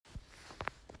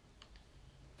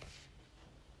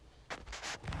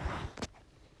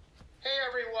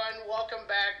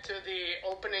the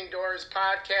Opening Doors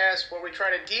podcast, where we try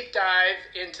to deep dive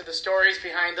into the stories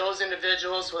behind those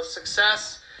individuals with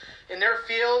success in their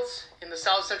fields in the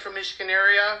South Central Michigan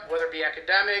area, whether it be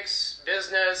academics,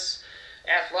 business,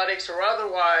 athletics, or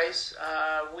otherwise.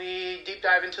 We deep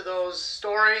dive into those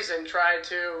stories and try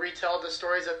to retell the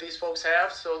stories that these folks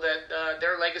have so that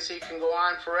their legacy can go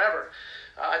on forever.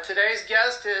 Today's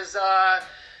guest is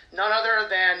none other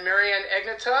than Marianne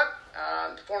Egnetuck,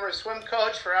 former swim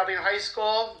coach for Albion High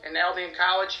School and Albion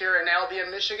College here in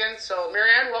Albion, Michigan. So,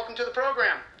 Marianne, welcome to the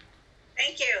program.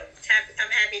 Thank you.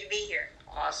 I'm happy to be here.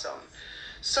 Awesome.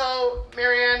 So,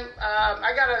 Marianne,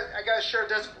 I gotta share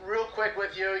this real quick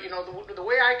with you. You know, the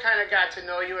way I kind of got to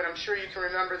know you, and I'm sure you can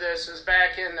remember this, is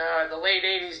back in the late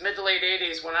 80s, mid to late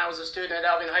 80s, when I was a student at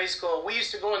Albion High School. We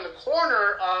used to go in the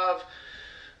corner of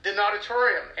the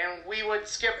auditorium, and we would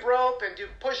skip rope and do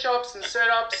push-ups and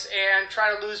sit-ups and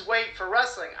try to lose weight for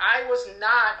wrestling. I was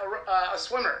not a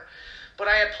swimmer, but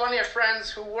I had plenty of friends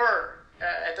who were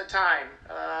at the time,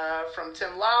 from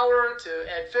Tim Lauer to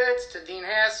Ed Fitz to Dean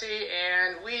Hassey,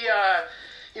 and we,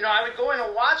 I would go in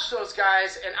and watch those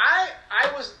guys, and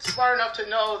I was smart enough to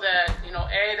know that,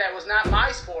 A, that was not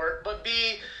my sport, but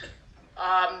B,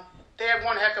 they had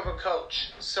one heck of a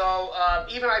coach. So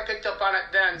even I picked up on it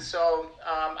then. So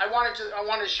I wanted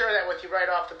to share that with you right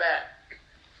off the bat.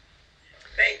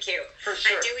 Thank you. For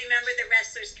sure. I do remember the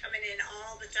wrestlers coming in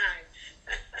all the time.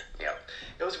 Yeah,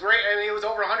 it was great. I mean, it was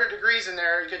over 100 degrees in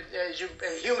there, and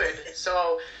humid.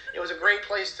 So it was a great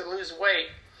place to lose weight.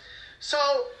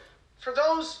 So for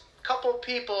those couple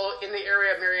people in the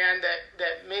area, Marianne,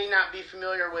 that may not be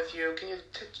familiar with you, can you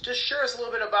just share us a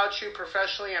little bit about you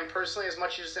professionally and personally, as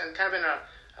much as in kind of in a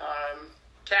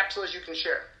capsule as you can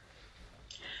share?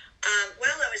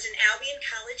 Well, I was an Albion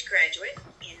College graduate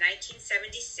in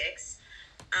 1976.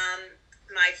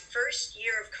 My first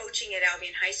year of coaching at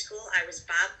Albion High School, I was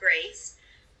Bob Gray's,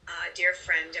 a dear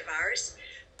friend of ours,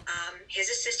 his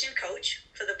assistant coach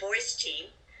for the boys team.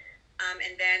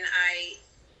 And then I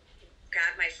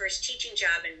got my first teaching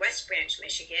job in West Branch,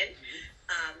 Michigan.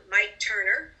 Mike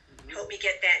Turner helped me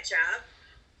get that job.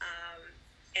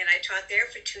 And I taught there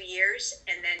for 2 years.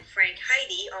 And then Frank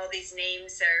Heide, all these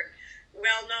names are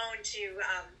well known to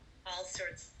all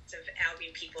sorts of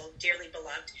Albion people, dearly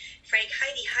beloved. Frank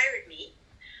Heide hired me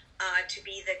to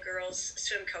be the girls'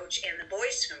 swim coach and the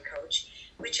boys' swim coach,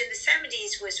 which in the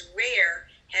 70s was rare,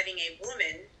 having a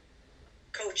woman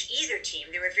coach either team.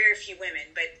 There were very few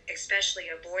women, but especially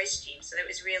a boys' team. So that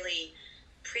was really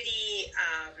pretty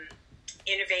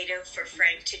innovative for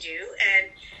Frank to do. And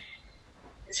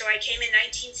so I came in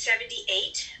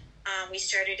 1978. We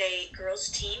started a girls'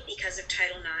 team because of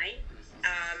Title IX.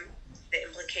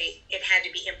 It had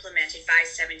to be implemented by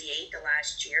 78, the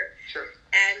last year. Sure.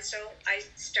 And so I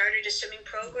started a swimming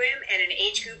program and an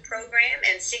age group program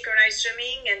and synchronized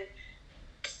swimming,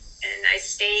 and I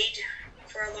stayed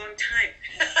for a long time.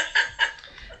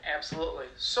 Absolutely.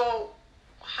 So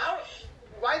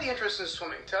why the interest in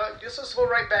swimming? Let's go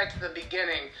right back to the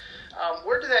beginning.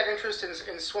 Where did that interest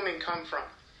in swimming come from?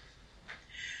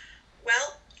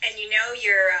 Well, and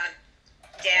your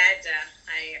dad,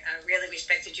 I really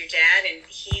respected your dad, and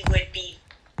he would be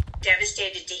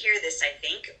devastated to hear this, I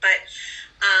think. But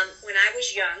when I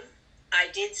was young, I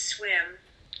did swim,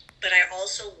 but I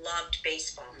also loved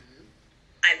baseball. Mm-hmm.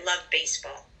 I loved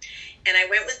baseball. And I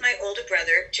went with my older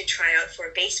brother to try out for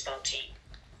a baseball team.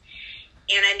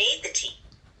 And I made the team.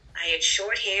 I had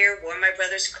short hair, wore my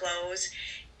brother's clothes,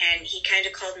 and he kind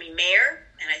of called me Mayor,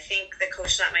 and I think the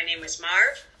coach thought my name was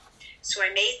Marv. So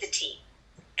I made the team.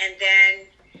 And then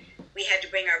we had to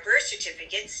bring our birth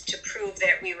certificates to prove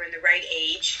that we were in the right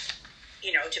age,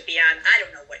 to be on, I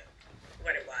don't know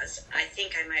what it was. I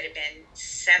think I might have been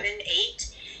 7,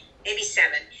 8, maybe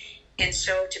 7. And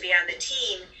so to be on the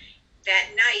team, that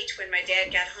night when my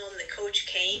dad got home, the coach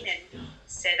came and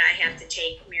said, I have to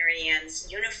take Marianne's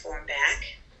uniform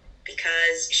back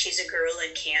because she's a girl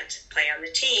and can't play on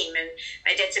the team. And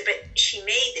my dad said, but she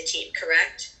made the team,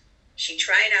 correct? She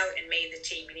tried out and made the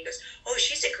team. And he goes, oh,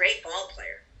 she's a great ball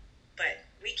player, but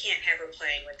we can't have her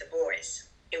playing with the boys.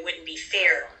 It wouldn't be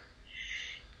fair.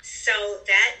 So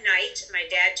that night, my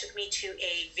dad took me to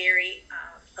a very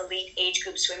elite age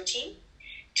group swim team.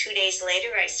 2 days later,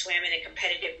 I swam in a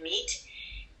competitive meet.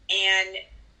 And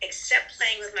except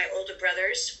playing with my older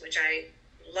brothers, which I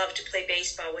loved to play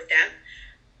baseball with them,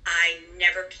 I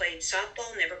never played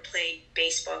softball, never played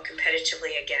baseball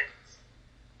competitively again.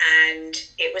 And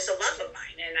it was a love of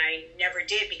mine, and I never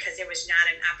did because there was not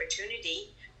an opportunity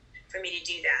for me to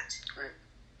do that. Right.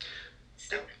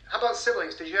 So, how about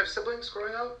siblings? Did you have siblings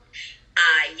growing up?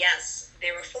 Yes.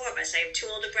 There were 4 of us. I have 2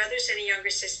 older brothers and a younger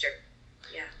sister.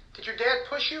 Yeah. Did your dad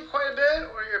push you quite a bit,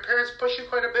 or your parents push you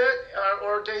quite a bit,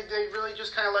 or did they really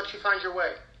just kind of let you find your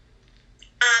way?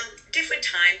 Different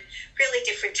time, really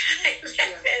different time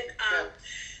back then.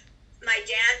 My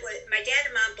dad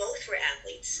and mom both were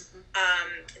athletes.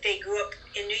 They grew up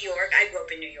in New York. I grew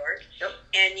up in New York. Yep.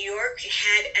 And New York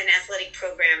had an athletic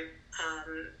program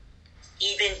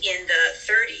even in the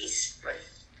 30s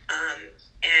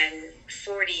and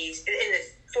 40s, in the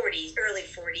 40s, early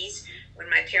 40s, when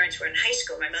my parents were in high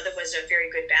school. My mother was a very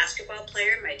good basketball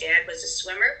player. My dad was a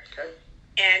swimmer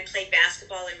and played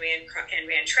basketball and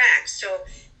ran track. So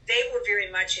they were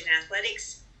very much in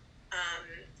athletics.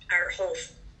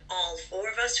 All four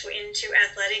of us were into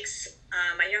athletics.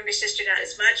 My younger sister not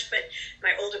as much, but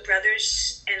my older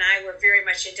brothers and I were very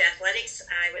much into athletics.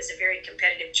 I was a very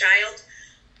competitive child.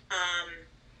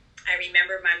 I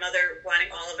remember my mother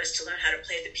wanting all of us to learn how to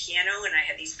play the piano, and I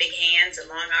had these big hands and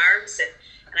long arms,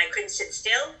 and I couldn't sit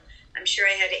still. I'm sure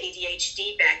I had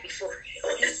ADHD back before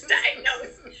it was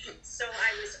diagnosed. So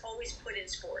I was always put in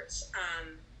sports,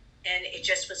 and it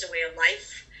just was a way of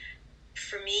life.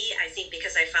 For me, I think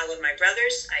because I followed my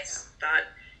brothers, I thought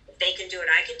if they can do it,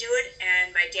 I can do it.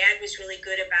 And my dad was really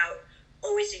good about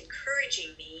always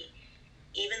encouraging me.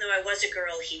 Even though I was a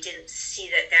girl, he didn't see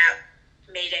that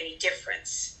made any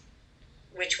difference,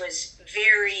 which was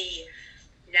very,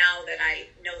 now that I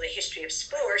know the history of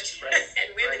sport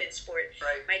and women in sport,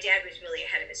 my dad was really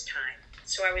ahead of his time.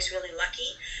 So I was really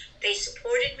lucky. They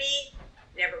supported me,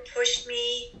 never pushed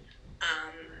me.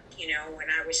 When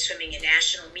I was swimming in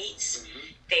national meets,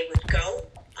 they would go,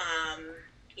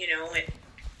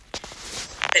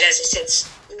 but as I said,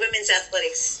 women's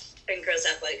athletics and girls'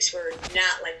 athletics were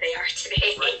not like they are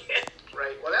today.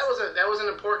 Right. Well, that was an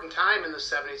important time in the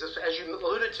 70s, as you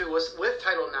alluded to, was with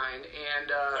Title IX,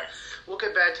 and we'll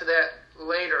get back to that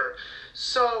later.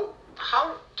 So,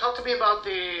 talk to me about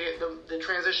the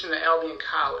transition to Albion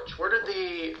College.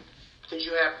 Did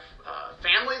you have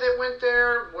family that went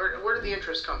there? Where did the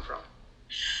interest come from?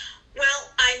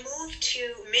 Well, I moved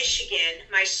to Michigan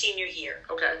my senior year.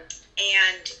 Okay.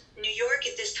 And New York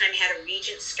at this time had a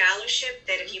Regents scholarship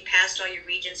that if you passed all your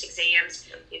Regents exams,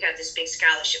 you got this big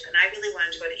scholarship. And I really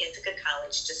wanted to go to Ithaca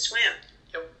College to swim.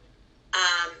 Yep.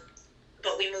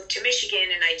 But we moved to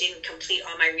Michigan, and I didn't complete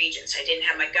all my Regents. I didn't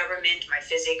have my government, my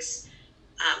physics,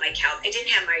 my calc. I didn't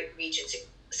have my Regents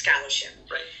scholarship.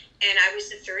 Right. And I was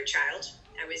the third child.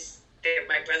 I was there.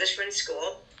 My brothers were in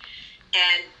school,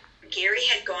 and Gary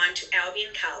had gone to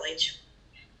Albion College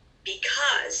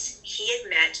because he had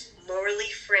met Morley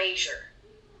Fraser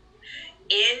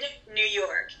in New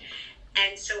York.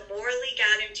 And so Morley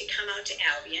got him to come out to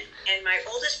Albion, and my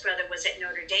oldest brother was at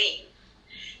Notre Dame.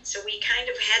 So we kind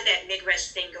of had that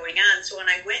Midwest thing going on. So when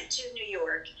I went to New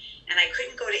York and I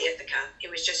couldn't go to Ithaca,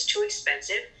 it was just too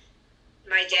expensive,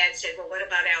 my dad said, well, what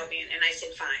about Albion? And I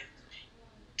said, fine.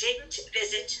 Didn't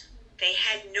visit. They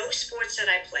had no sports that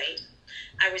I played.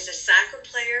 I was a soccer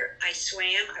player, I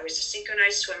swam, I was a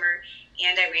synchronized swimmer,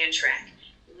 and I ran track.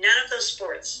 None of those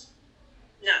sports.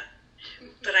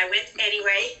 None. But I went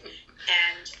anyway,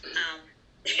 and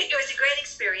it was a great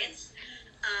experience.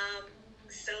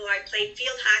 So I played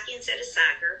field hockey instead of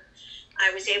soccer.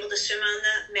 I was able to swim on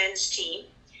the men's team,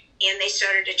 and they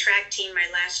started a track team my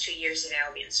last 2 years at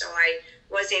Albion. So I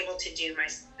was able to do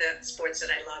the sports that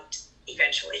I loved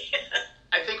eventually.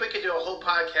 I think we could do a whole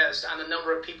podcast on the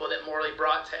number of people that Morley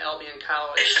brought to Albion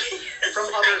College Yes,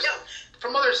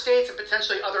 from other states and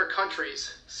potentially other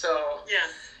countries. So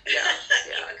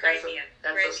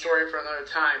that's a story for another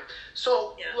time.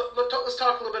 So let's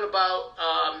talk a little bit about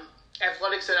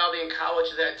athletics at Albion College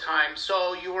at that time.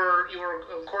 So you were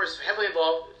of course heavily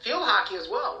involved field hockey as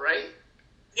well, right?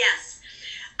 Yes.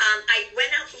 I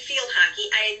went out for field hockey.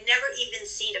 I had never even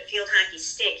seen a field hockey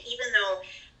stick, even though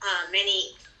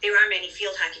there are many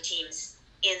field hockey teams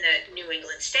in the New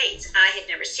England states. I had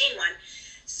never seen one.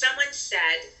 Someone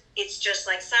said it's just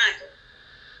like soccer.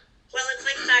 Well, it's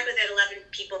like soccer that 11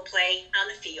 people play on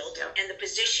the field, and the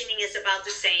positioning is about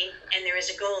the same, and there is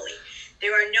a goalie.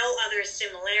 There are no other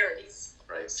similarities.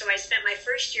 Right. So I spent my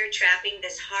first year trapping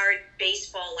this hard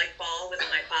baseball-like ball with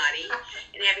my body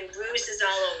and having bruises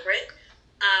all over it.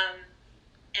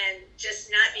 And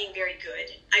just not being very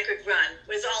good. I could run,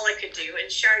 was all I could do. And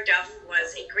Shar Duff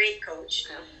was a great coach.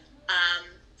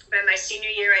 By my senior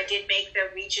year, I did make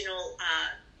the regional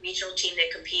team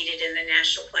that competed in the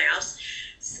national playoffs.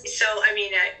 So,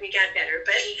 we got better,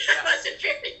 but I wasn't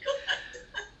very good.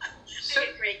 I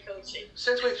had great coaching.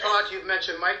 Since we've talked, you've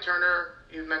mentioned Mike Turner,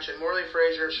 you've mentioned Morley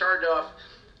Fraser, Shar Duff.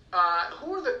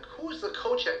 Who was the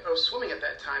coach of swimming at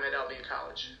that time at Albion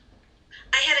College?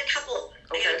 I had a couple.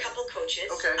 I had a couple coaches.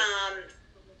 Okay.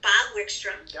 Bob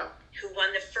Wickstrom, Yep. who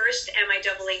won the first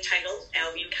MIAA title,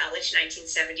 Albion College,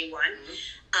 1971.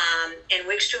 And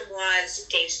Wickstrom was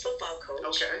Dave's football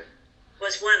coach. Okay.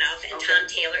 Was one of, and Okay. Tom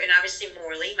Taylor, and obviously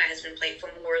Morley. My husband played for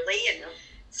Morley, and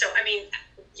so I mean,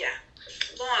 yeah,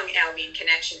 long Albion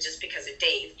connection just because of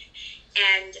Dave.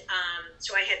 And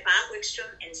so I had Bob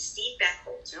Wickstrom and Steve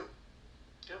Beckholt.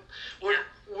 Yep.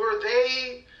 Were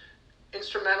they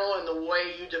instrumental in the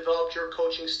way you developed your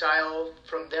coaching style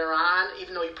from there on?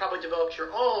 Even though you probably developed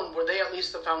your own, were they at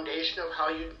least the foundation of how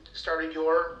you started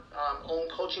your own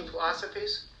coaching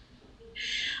philosophies?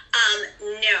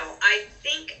 No, I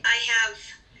think I have,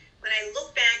 when I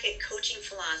look back at coaching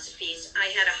philosophies, I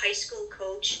had a high school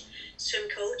coach, swim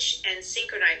coach, and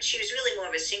synchronized. She was really more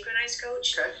of a synchronized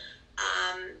coach. Okay.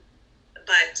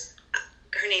 But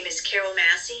her name is Carol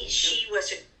Massey. She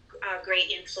was a great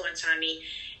influence on me.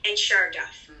 And Shar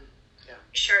Duff.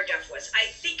 Shar Duff was. I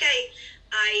think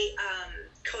I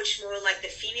coached more like the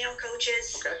female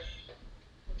coaches. Okay.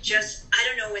 Just, I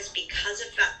don't know, it's because of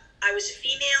I was a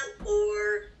female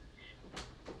or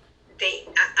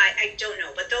I don't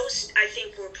know. But those, I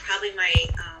think, were probably my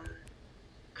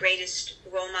greatest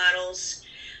role models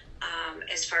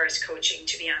as far as coaching,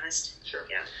 to be honest. Sure.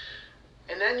 Yeah.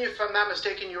 And then, if I'm not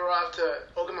mistaken, you were off to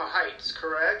Ogama Heights,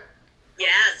 correct?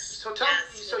 Yes. So tell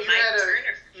me, so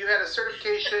you had a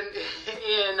certification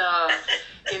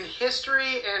in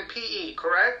history and PE,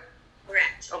 correct?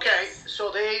 Correct. Okay. Yes.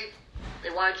 So they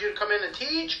wanted you to come in and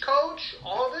teach, coach,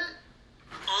 all of it?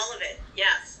 All of it,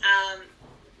 yes.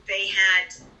 They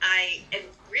had, I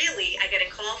got a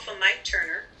call from Mike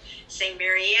Turner saying,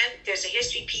 Marianne, there's a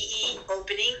history PE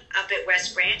opening up at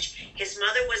West Branch. His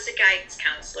mother was a guidance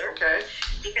counselor. Okay.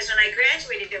 Because when I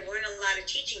graduated, there weren't a lot of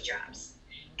teaching jobs.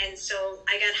 And so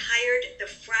I got hired the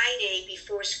Friday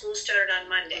before school started on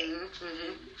Monday.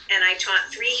 And I taught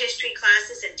 3 history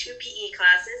classes and 2 PE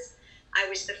classes. I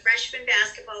was the freshman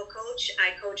basketball coach.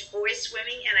 I coached boys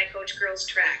swimming, and I coached girls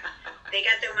track. They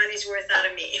got their money's worth out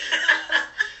of me.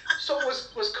 So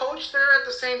was Coach there at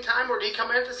the same time, or did he come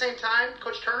in at the same time,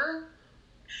 Coach Turner?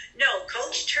 No,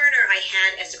 Coach Turner I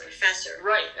had as a professor.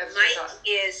 Right. That's Mike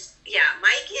is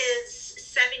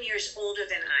 7 years older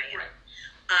than I am.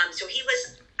 Right. So he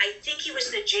was, I think he was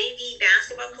the JV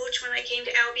basketball coach when I came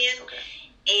to Albion. Okay.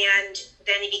 And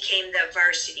then he became the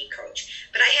varsity coach.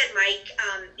 But I had Mike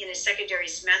in a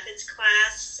secondaries methods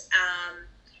class.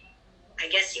 I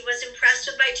guess he was impressed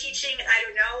with my teaching. I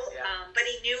don't know. Yeah. But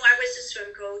he knew I was a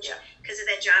swim coach because of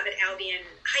that job at Albion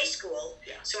High School.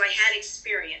 Yeah. So I had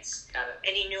experience. Got it.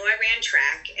 And he knew I ran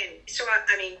track. And so,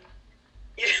 I mean,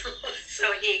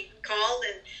 so he called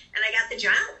and I got the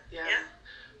job. Yeah.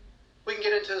 We can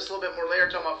get into this a little bit more later,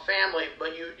 talking about family,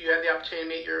 but you had the opportunity to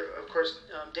meet of course,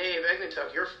 Dave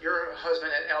Egnatuk, your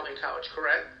husband at Albion College,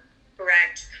 correct?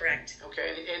 Correct.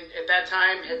 Okay, and at that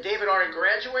time, had David already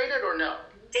graduated or no?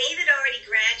 David already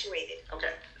graduated.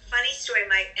 Okay. Funny story,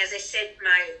 as I said,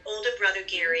 my older brother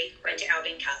Gary went to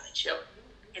Albion College. Yep.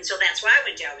 And so that's why I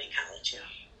went to Albion College. Yeah.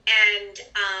 And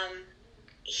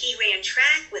he ran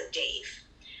track with Dave.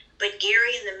 But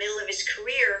Gary, in the middle of his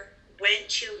career, went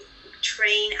to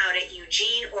train out at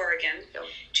Eugene, Oregon,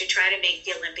 to try to make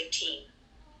the Olympic team.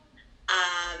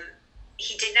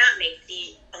 He did not make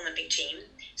the Olympic team,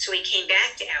 so he came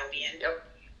back to Albion. Yep.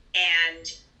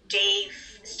 And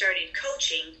Dave started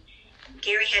coaching.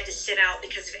 Gary had to sit out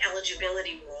because of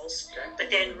eligibility rules, but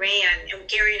then ran, and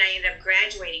Gary and I ended up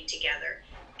graduating together.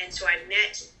 And so I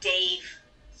met Dave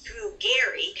through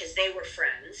Gary because they were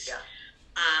friends. Yeah.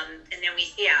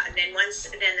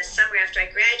 And then the summer after I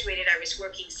graduated, I was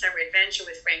working Summer Adventure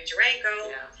with Frank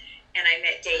Durango, and I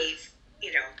met Dave.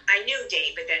 I knew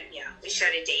Dave, but then we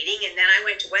started dating, and then I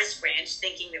went to West Branch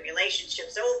thinking the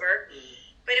relationship's over,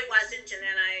 but it wasn't. And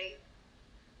then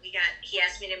he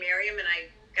asked me to marry him, and I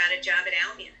got a job at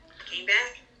Albion. Came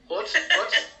back. Well,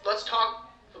 let's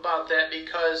talk about that,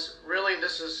 because really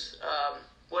this is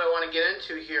what I want to get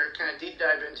into here, kind of deep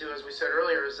dive into, as we said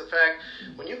earlier, is the fact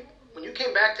when you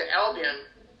came back to Albion,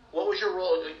 what was your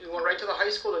role? You went right to the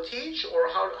high school to teach, or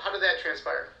how did that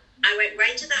transpire? I went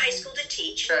right to the high school to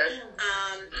teach. Okay.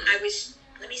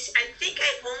 I think I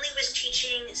only was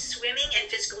teaching swimming and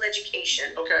physical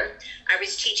education. Okay. I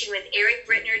was teaching with Eric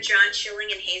Brittner, John Schilling,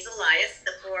 and Hazel Elias,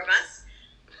 the 4 of us.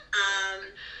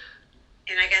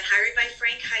 And I got hired by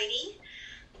Frank Heide.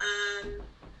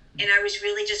 And I was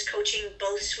really just coaching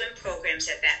both swim programs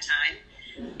at that time.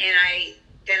 And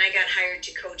then I got hired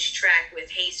to coach track with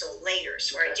Hazel later.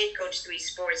 So I did coach 3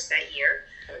 sports that year.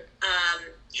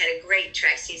 Had a great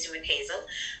track season with Hazel.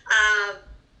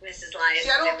 Mrs. Lyons. See,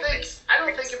 I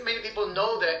don't think many people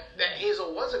know that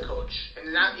Hazel was a coach,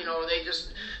 and not, they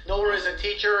just know her as a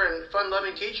teacher and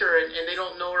fun-loving teacher, and they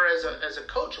don't know her as a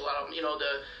coach. A lot of them,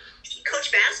 She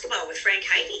coached basketball with Frank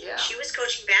Heide. Yeah. She was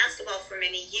coaching basketball for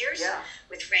many years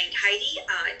with Frank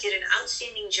Heide. Did an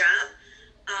outstanding job,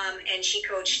 and she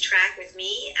coached track with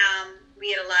me.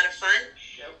 We had a lot of fun.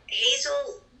 Yep.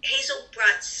 Hazel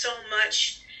brought so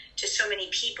much to so many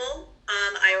people.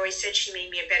 I always said she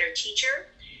made me a better teacher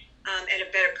and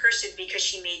a better person because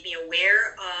she made me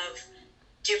aware of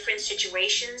different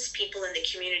situations people in the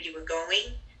community were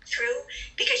going through,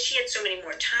 because she had so many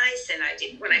more ties than I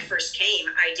did. When I first came,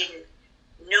 I didn't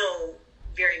know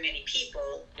very many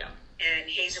people. Yeah. And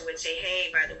Hazel would say,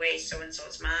 hey, by the way,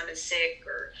 so-and-so's mom is sick,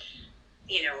 or,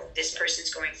 this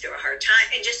person's going through a hard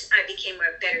time. And I became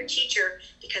a better teacher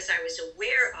because I was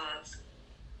aware of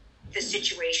the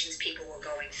situations people were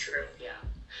going through. Yeah.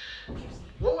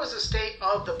 What was the state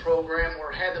of the program,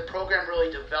 or had the program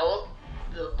really developed,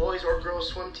 the boys or girls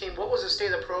swim team? What was the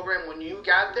state of the program when you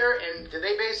got there? And did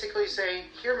they basically say,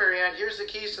 here, Marianne, here's the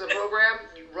keys to the program,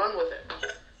 you run with it?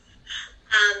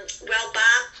 Well,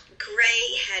 Bob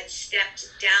Gray had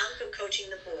stepped down from coaching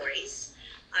the boys.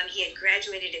 He had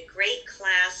graduated a great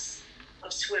class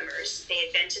of swimmers. They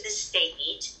had been to the state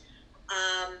meet.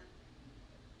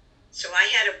 So I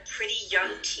had a pretty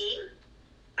young team,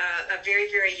 a very,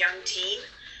 very young team.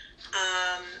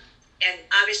 And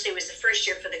obviously it was the first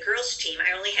year for the girls' team.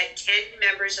 I only had 10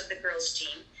 members of the girls'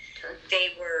 team. Okay.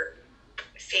 They were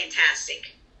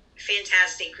fantastic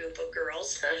group of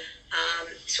girls. Okay.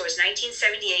 So it was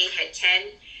 1978, had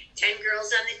 10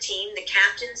 girls on the team. The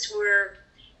captains were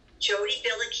Jody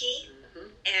Billicky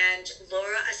and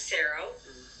Laura Acero.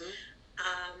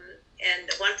 And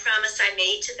the one promise I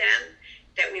made to them,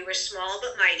 that we were small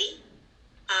but mighty.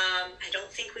 I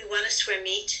don't think we won a swim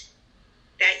meet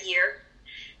that year,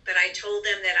 but I told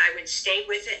them that I would stay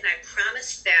with it, and I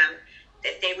promised them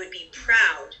that they would be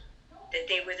proud that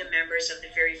they were the members of the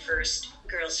very first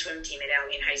girls swim team at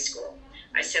Allegan High School.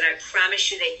 I said, I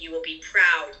promise you that you will be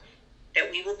proud that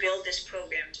we will build this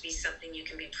program to be something you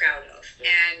can be proud of.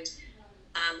 And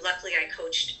luckily I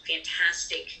coached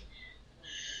fantastic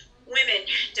women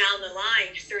down the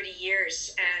line, 30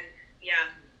 years, and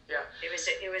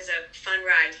it was a fun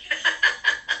ride.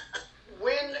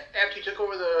 When, after you took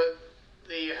over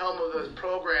the helm of the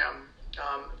program,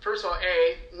 first of all,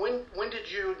 when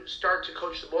did you start to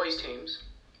coach the boys' teams?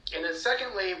 And then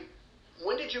secondly,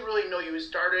 when did you really know you were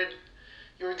starting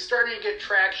to get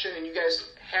traction and you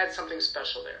guys had something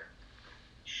special there?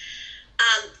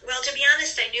 Well, to be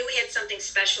honest, I knew we had something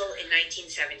special in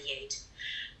 1978.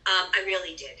 I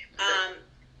really did. Okay.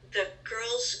 The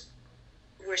girls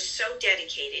were so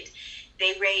dedicated.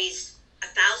 They raised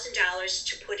 $1,000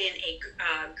 to put in a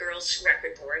girls'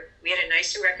 record board. We had a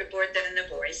nicer record board than the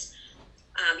boys.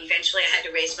 Eventually, I had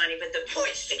to raise money with the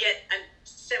boys to get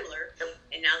similar,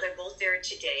 and now they're both there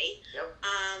today. Yep.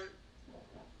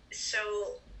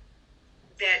 So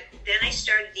then I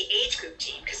started the age group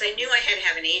team, because I knew I had to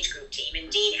have an age group team.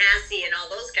 And Dean Hassey and all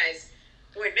those guys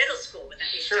were in middle school when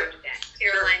we started that.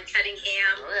 Caroline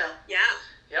Cunningham. Oh, yeah. Yeah.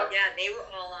 Yep. Yeah, they were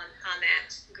all on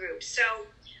that group. So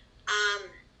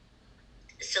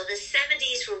the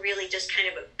 70s were really just kind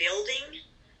of a building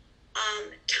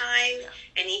time.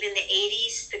 And even the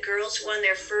 80s, the girls won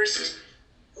their first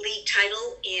league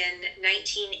title in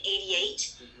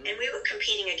 1988, and we were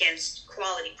competing against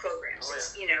quality programs. Oh,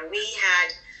 yeah.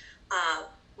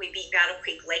 We beat Battle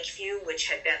Creek Lakeview, which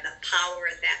had been the power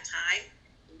at that time.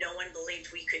 No one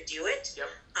believed we could do it. Yep.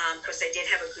 Of course, I did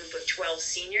have a group of 12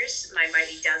 seniors, my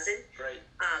mighty dozen, Right.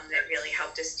 that really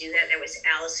helped us do that. There was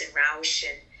Allison Roush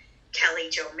and Kelly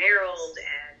Jo Merrill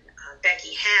and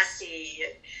Becky Hassey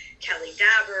and Kelly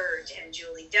Dabbert and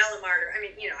Julie Delamarter. I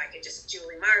mean, I could just,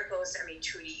 Julie Marcos,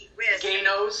 Trudy Wiss.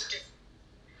 Ganos.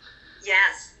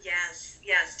 Yes.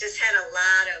 Just had a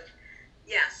lot of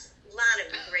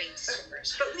great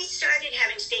swimmers. But we started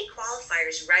having state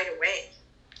qualifiers right away.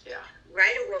 Yeah.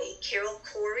 Right away. Carol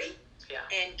Corey Yeah.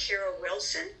 and Carol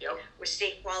Wilson Yep. were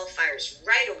state qualifiers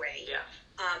right away. Yeah.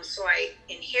 So I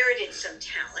inherited some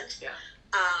talent. Yeah.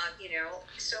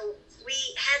 So we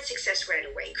had success right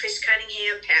away. Chris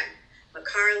Cunningham, Pat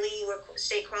McCarley were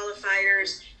state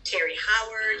qualifiers. Terry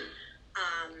Howard.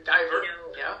 Diver.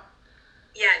 Yeah.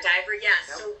 Yeah, diver, yeah.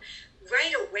 Yep. So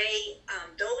right away,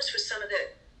 those were some of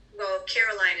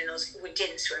Caroline and those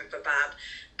didn't swim for Bob,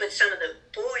 but some of the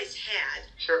boys had.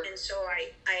 Sure. And so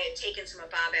I had taken some of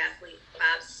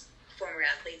Bob's former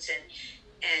athletes,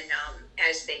 and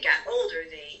as they got older,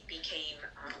 they became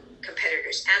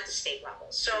competitors at the state level.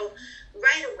 So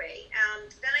right away,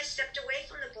 then I stepped away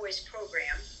from the boys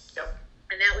program. Yep.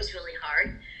 And that was really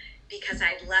hard because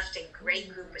I'd left a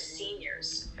great group of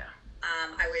seniors. Yeah.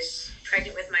 I was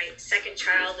pregnant with my second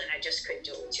child, and I just couldn't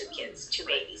do it with two kids, two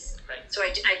babies. Right. So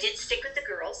I did stick with the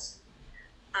girls,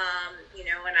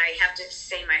 and I have to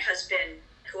say my husband,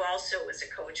 who also was a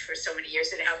coach for so many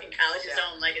years at Albion College, his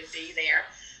own legacy there,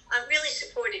 really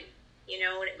supported,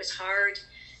 and it was hard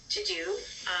to do,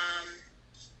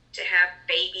 to have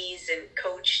babies and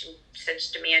coach and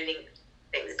such demanding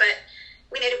things. But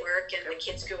we made it work, and the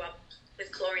kids grew up with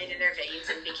chlorine in their veins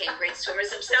and became great swimmers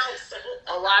themselves. So.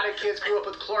 A lot of kids grew up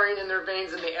with chlorine in their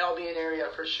veins in the Albion area,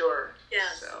 for sure.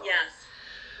 Yes, yes.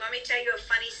 Want me to tell you a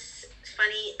funny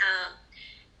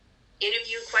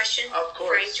interview question? Of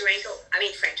course.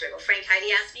 Frank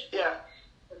Heidi asked me. Yeah.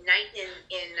 In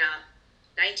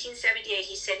 1978,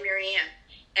 he said, Marianne,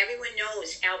 everyone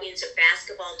knows Albion's a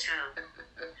basketball town.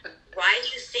 Why do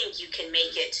you think you can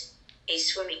make it a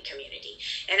swimming community?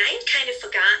 And I had kind of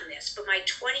forgotten this, but my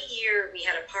 20-year, we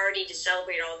had a party to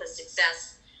celebrate all the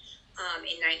success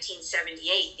in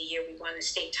 1978, the year we won the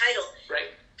state title.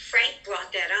 Right. Frank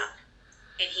brought that up,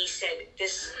 and he said,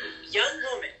 this young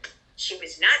woman, she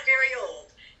was not very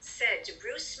old, said to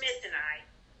Bruce Smith and I,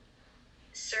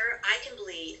 sir, I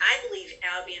believe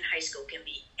Albion High School can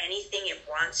be anything it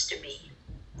wants to be.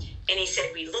 And he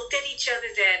said, we looked at each other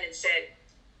then and said,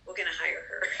 we're going to hire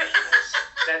her.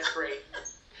 That's great.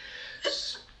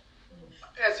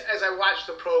 As I watched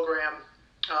the program,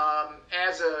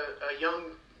 as a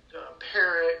young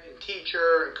parent and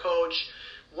teacher and coach,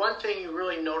 one thing you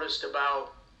really noticed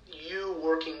about you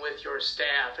working with your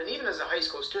staff, and even as a high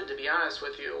school student, to be honest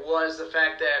with you, was the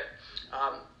fact that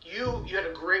you had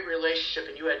a great relationship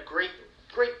and you had great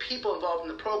people involved in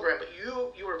the program, but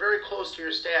you were very close to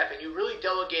your staff, and you really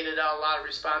delegated out a lot of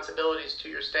responsibilities to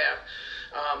your staff.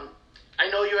 I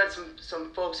know you had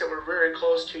some folks that were very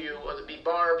close to you, whether it be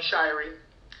Barb Shirey,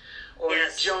 or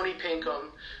yes. Joni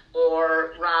Pinkham,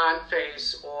 or Ron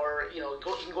Face, or you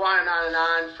can go on and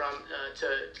on from to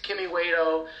Kimmy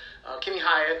Waito, Kimmy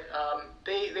Hyatt.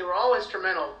 They were all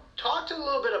instrumental. Talk to a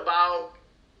little bit about,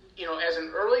 as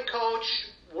an early coach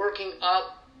working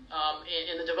up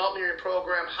in the development of your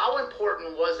program, how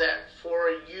important was that for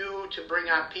you to bring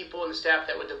on people and the staff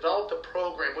that would develop the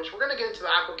program, which we're going to get into the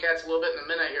Aquacats a little bit in a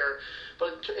minute here,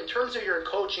 but in terms of your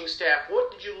coaching staff,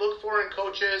 what did you look for in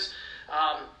coaches?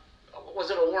 Was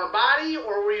it a warm body,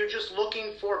 or were you just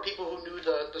looking for people who knew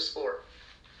the sport?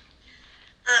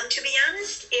 To be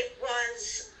honest, it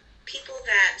was people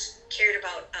that cared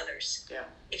about others. Yeah.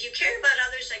 If you cared about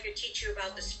others, I could teach you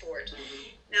about the sport. Mm-hmm.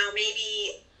 Now,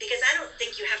 maybe, because I don't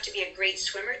think you have to be a great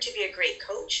swimmer to be a great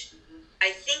coach. Mm-hmm.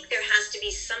 I think there has to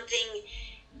be something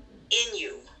in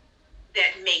you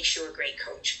that makes you a great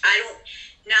coach.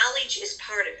 Knowledge is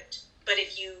part of it. But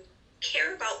if you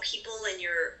care about people and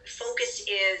your focus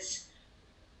is,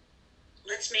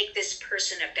 let's make this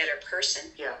person a better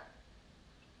person. Yeah.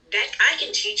 That I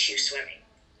can teach you swimming.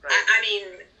 Right. I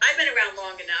mean, I've been around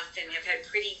long enough and have had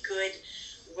pretty good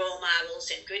role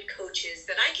models and good coaches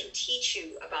that I can teach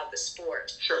you about the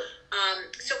sport. Sure.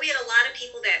 So we had a lot of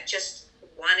people that just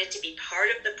wanted to be part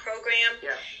of the program.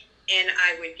 Yeah. And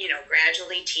I would,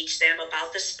 gradually teach them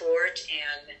about the sport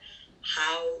and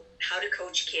how to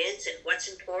coach kids and what's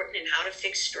important and how to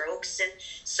fix strokes. And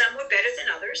some were better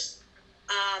than others.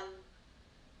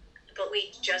 But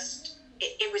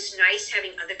it was nice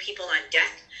having other people on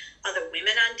deck, other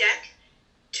women on deck,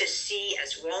 to see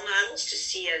as role models, to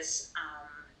see as,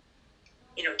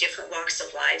 different walks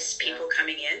of lives, people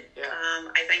coming in. Yeah.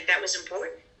 I think that was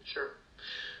important. Sure.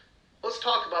 Let's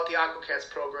talk about the Aquacats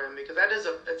program, because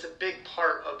it's a big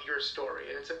part of your story,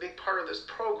 and it's a big part of this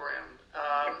program.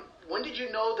 When did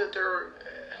you know that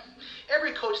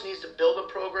every coach needs to build a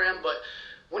program, but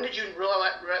when did you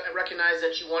recognize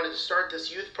that you wanted to start this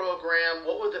youth program?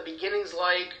 What were the beginnings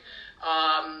like?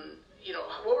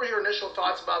 What were your initial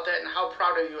thoughts about that, and how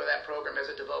proud are you of that program as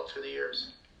it developed through the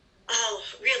years? Oh,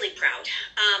 really proud.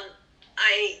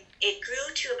 It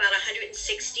grew to about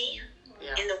 160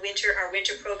 in the winter, our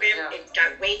winter program. Yeah. It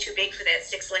got way too big for that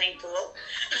 6-lane pool.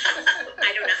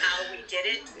 I don't know how we did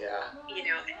it. Yeah.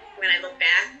 When I look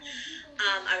back,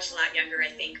 I was a lot younger, I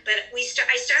think. But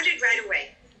I started right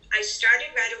away. I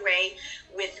started right away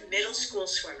with middle school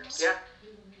swimmers. Yeah.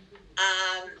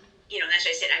 As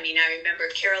I said, I remember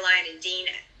Caroline and Dean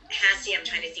Hassey. I'm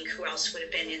trying to think who else would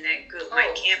have been in that group.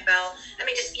 Mike Campbell.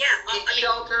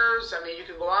 Shelters. You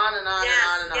could go on and on and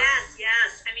on and on. Yes.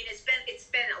 It's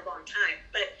been a long time.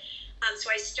 But so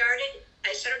I started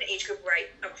an age group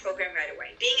a program right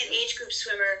away. Being an age group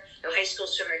swimmer, high school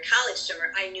swimmer, college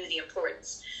swimmer, I knew the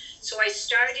importance. So I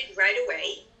started right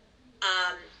away,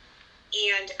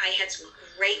 and I had some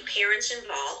great parents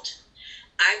involved.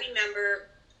 I remember,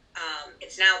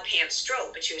 it's now Pam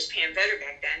Stroh, but she was Pam Vetter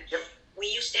back then. Yep. We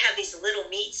used to have these little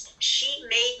meets. She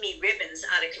made me ribbons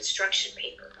out of construction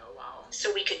paper. Oh, wow.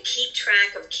 So we could keep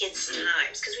track of kids'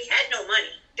 times, because we had no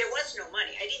money. There was no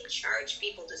money. I didn't charge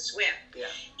people to swim. Yeah.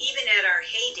 Even at our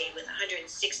heyday with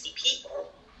 160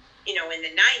 people, in the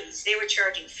 90s, they were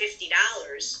charging $50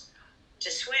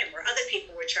 to swim, where other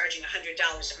people were charging $100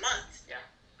 a month. Yeah.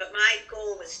 But my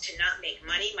goal was to not make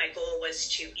money. My goal was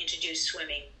to introduce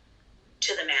swimming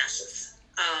to the masses.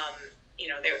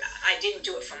 I didn't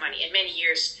do it for money. In many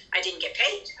years, I didn't get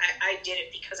paid. I did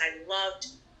it because I loved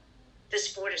the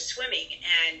sport of swimming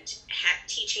and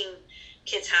teaching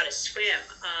kids how to swim.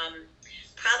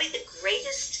 Probably the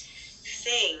greatest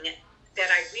thing that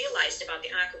I realized about the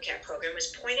AquaCat program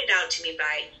was pointed out to me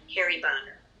by Harry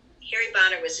Bonner. Harry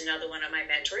Bonner was another one of my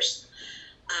mentors.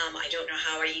 I don't know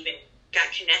how I even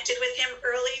got connected with him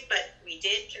early, but we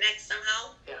did connect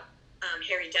somehow. Yeah.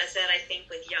 Harry does that, I think,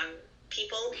 with young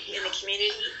people in the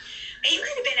community. He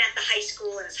might have been at the high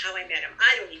school, and it's how I met him.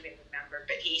 I don't even remember,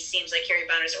 but he seems like Harry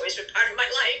Bonner's always been part of my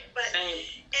life. But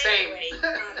anyway,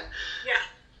 yeah.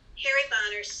 Harry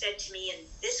Bonner said to me, and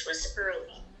this was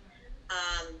early,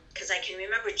 because I can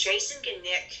remember Jason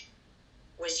Gnick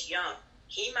was young.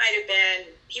 He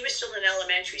was still in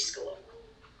elementary school,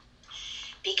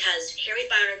 because Harry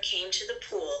Bonner came to the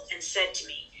pool and said to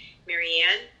me,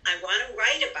 Marianne, I want to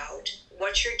write about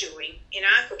what you're doing in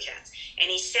AquaCats. And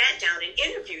he sat down and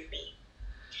interviewed me.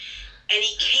 And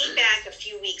he came back a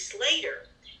few weeks later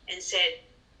and said,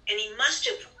 and he must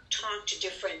have talked to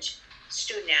different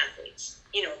student athletes,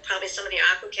 probably some of the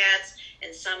AquaCats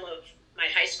and some of my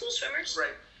high school swimmers.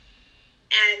 Right.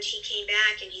 And he came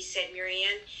back and he said,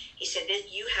 Marianne, he said,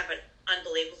 you have an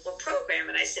unbelievable program.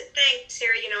 And I said, thanks,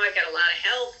 Sarah. I got a lot of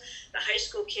help. The high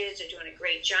school kids are doing a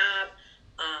great job.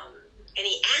 And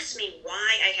he asked me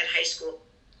why I had high school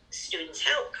students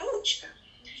help coach.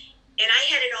 And I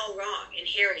had it all wrong in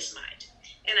Harry's mind.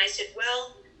 And I said,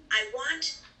 well, I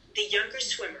want the younger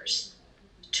swimmers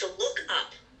to look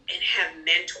up and have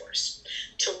mentors,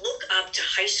 to look up to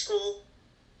high school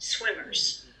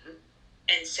swimmers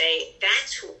and say,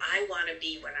 that's who I want to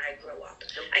be when I grow up.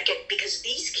 Because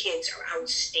these kids are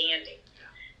outstanding.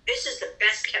 This is the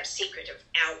best kept secret of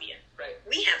Albion. Right.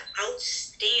 We have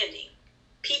outstanding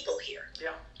people here.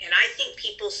 Yeah. And I think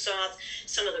people saw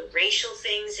some of the racial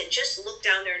things and just looked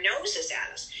down their noses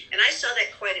at us. And I saw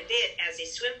that quite a bit as a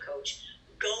swim coach,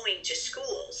 going to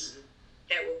schools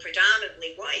that were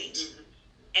predominantly white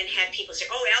and had people say,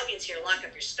 oh, Albion's here, lock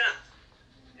up your stuff.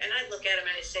 And I'd look at them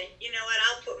and I'd say, you know what,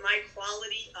 I'll put my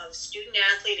quality of student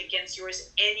athlete against yours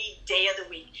any day of the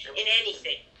week, in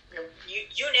anything.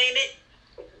 You name it,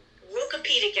 we'll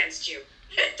compete against you.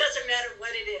 It doesn't matter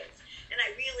what it is. And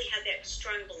I really had that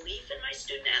strong belief in my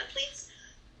student athletes.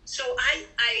 So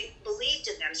I believed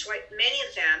in them. So many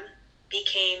of them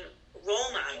became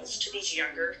role models to these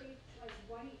younger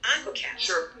AquaCats.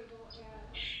 Sure.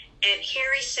 And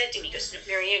Harry said to me, he goes,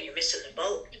 Marianne, you're missing the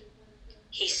boat.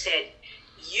 He said,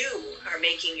 you are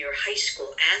making your high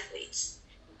school athletes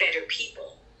better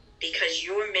people because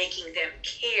you're making them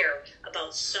care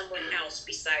about someone else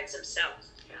besides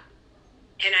themselves.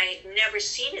 Yeah. And I had never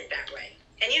seen it that way.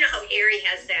 And you know how Harry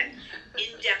has that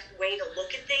in-depth way to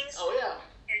look at things? Oh, yeah.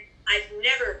 And I've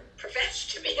never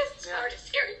professed to be as smart as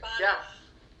Harry Bonner. Yeah.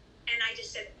 And I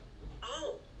just said,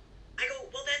 oh. I go,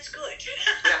 well, that's good.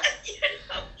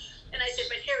 Yeah. And I said,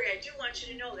 but Harry, I do want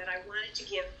you to know that I wanted to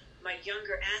give my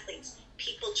younger athletes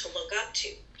people to look up to.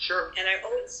 Sure. And I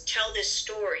always tell this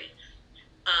story.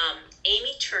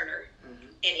 Amy Turner and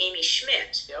Amy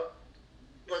Schmidt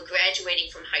were graduating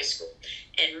from high school.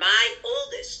 And my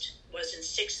oldest was in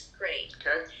 6th grade.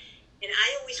 Okay. And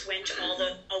I always went to all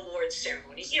the award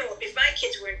ceremonies. If my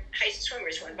kids were high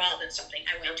swimmers were involved in something,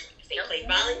 I went to it. If they played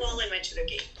volleyball, I went to their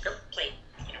game. Played,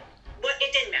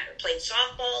 it didn't matter. Played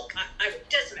softball, it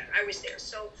doesn't matter. I was there.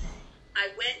 So I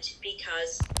went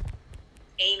because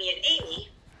Amy and Amy,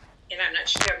 and I'm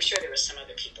sure there were some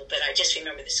other people, but I just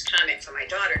remember this comment from my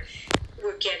daughter,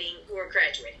 were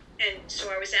graduating. And so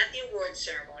I was at the award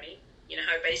ceremony. You know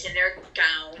how everybody's in their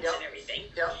gowns and everything.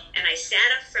 Yep. And I sat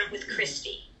up front with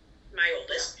Christy, my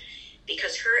oldest,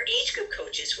 because her age group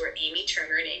coaches were Amy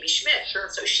Turner and Amy Schmidt. Sure.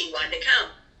 So she wanted to come.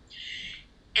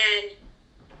 And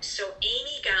so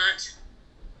Amy got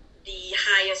the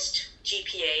highest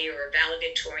GPA or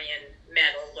valedictorian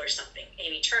medal or something.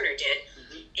 Amy Turner did.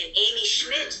 And Amy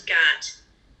Schmidt got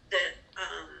the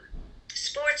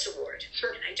sports award.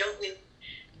 Sure. And I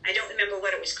don't remember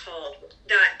what it was called.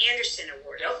 The Anderson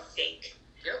Award, I think.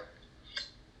 Yep.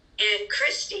 And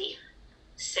Christy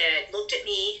looked at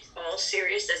me all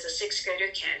serious as a 6th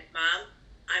grader can. Mom,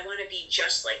 I want to be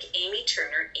just like Amy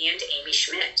Turner and Amy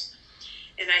Schmidt.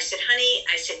 And I said, honey,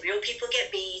 I said, real people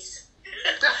get B's.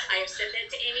 I have said that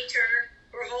to Amy Turner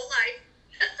her whole life.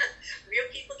 Real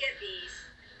people get B's,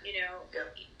 you know,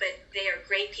 but they are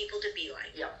great people to be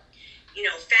like. Yeah. You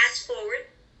know, fast forward,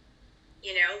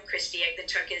 you know, Christy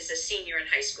Eglintuck is a senior in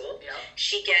high school. Yeah.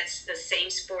 She gets the same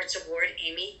sports award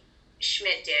Amy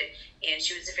Schmidt did, and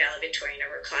she was the valedictorian of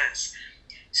her class.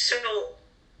 So,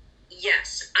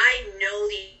 yes, I know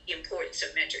the importance of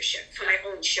mentorship for my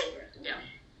own children. Yeah.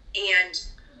 And,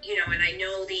 you know, and I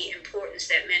know the importance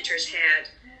that mentors had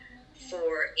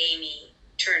for Amy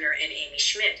Turner and Amy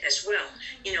Schmidt as well.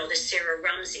 You know, the Sarah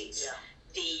Rumseys,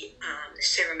 the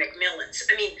Sarah McMillans.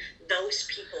 I mean, those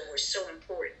people were so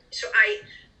important. So I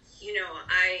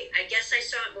guess I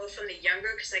saw it more from the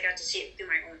younger because I got to see it through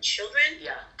my own children.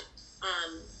 Yeah.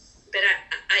 But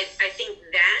I think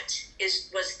that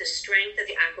was the strength of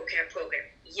the AquaCat program.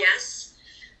 Yes,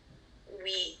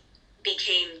 we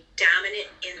became dominant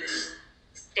in the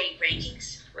state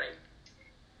rankings. Right.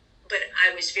 But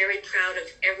I was very proud of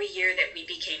every year that we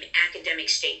became academic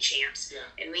state champs. Yeah.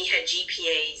 And we had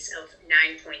GPAs of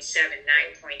 9.7, 9.8,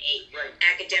 right.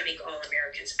 academic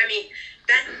All-Americans. I mean,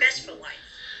 that's for life.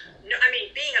 No, I mean,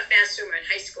 being a fast swimmer in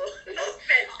high school, no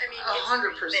offense. I mean,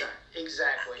 100%.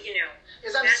 Exactly. You know,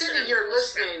 as I'm sitting here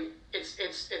listening, it's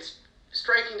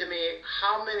striking to me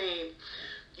how many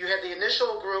you had the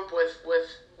initial group with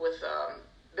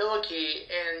Billicky,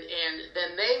 and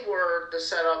then they were the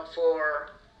setup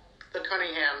for the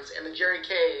Cunninghams and the Jerry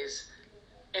Kays,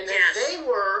 and then they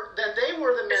were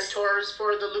the mentors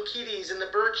for the Lukitis and the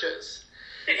Birches.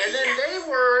 And then they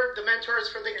were the mentors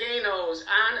for the Gainos,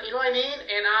 on, you know what I mean?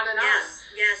 And on and on.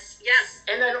 Yes.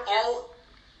 And then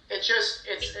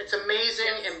it's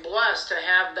amazing and blessed to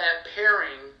have that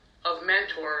pairing of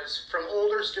mentors from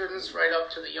older students right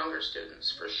up to the younger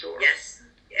students, for sure. Yes.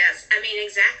 I mean,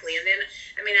 exactly. And then,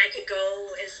 I mean, I could go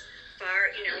as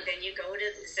far, you know, then you go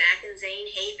to Zach and Zane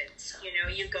Havens, you know,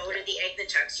 you go to the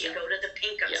Eglintucks, you go to the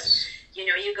Pinkups, you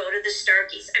know, you go to the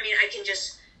Starkeys. I mean, I can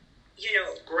just, you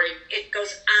know, great. It goes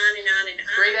on and on and on.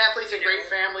 Great athletes and great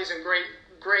families and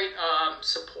great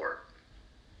support.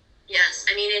 Yes,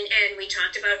 I mean, and we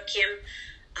talked about Kim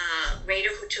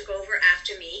Rader, who took over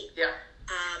after me. Yeah.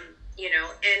 You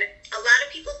know, and a lot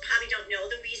of people probably don't know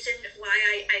the reason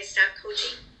why I stopped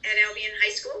coaching at Albion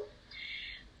High School.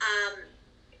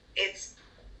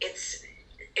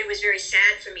 It was very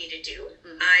sad for me to do.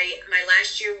 Mm-hmm. My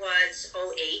last year was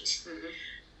 2008. Mm-hmm.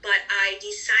 But I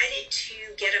decided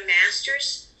to get a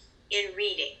master's in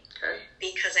reading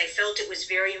because I felt it was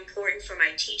very important for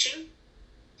my teaching.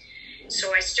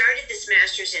 So I started this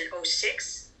master's in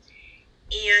 2006,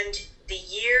 and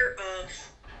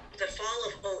the fall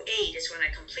of 2008 is when I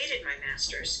completed my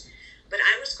master's. But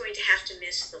I was going to have to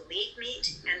miss the league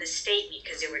meet and the state meet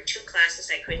because there were 2 classes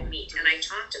I couldn't meet. And I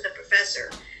talked to the professor,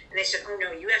 and they said, oh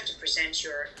no, you have to present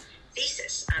your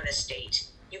thesis on the state.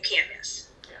 You can't miss.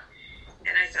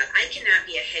 And I thought, I cannot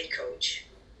be a head coach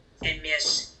and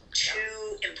miss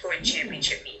 2 important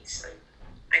championship meets. Right.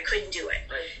 I couldn't do it.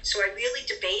 Right. So I really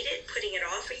debated putting it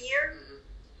off a year. Mm-hmm.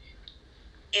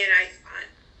 And I thought,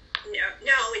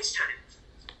 no, it's time.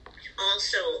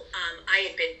 Also, I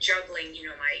had been juggling, you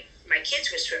know, my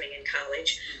kids were swimming in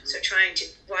college, so trying to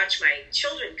watch my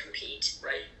children compete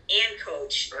and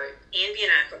coach and be an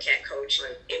AquaCat coach,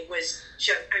 it was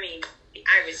just, I mean,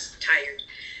 I was tired.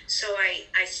 So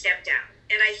I stepped down.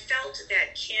 And I felt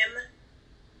that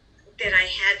that I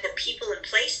had the people in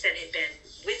place that had been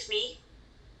with me,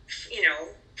 you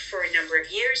know, for a number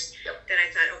of years, that I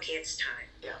thought, okay, it's time.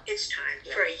 Yeah. It's time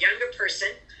for a younger person.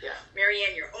 Yeah.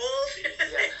 Marianne, you're old.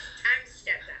 Time to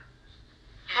step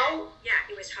down.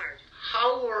 It was hard.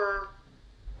 How were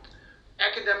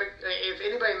academic, if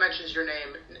anybody mentions your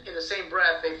name, in the same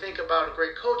breath, they think about a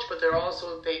great coach, but they're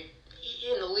also,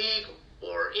 in the league,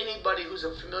 or anybody who's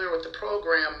familiar with the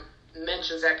program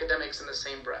mentions academics in the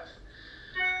same breath.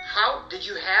 How did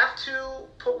you have to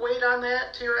put weight on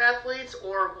that to your athletes,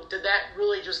 or did that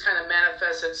really just kind of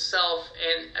manifest itself?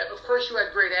 And of course you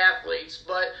had great athletes,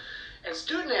 and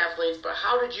student athletes, but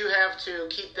how did you have to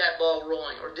keep that ball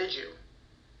rolling, or did you?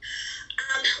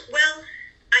 Well,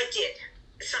 I did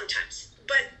sometimes,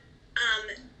 but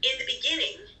in the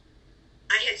beginning,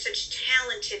 I had such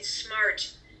talented,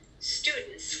 smart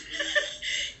students.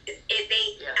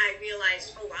 I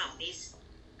realized, oh wow, these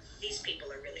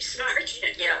people are really smart.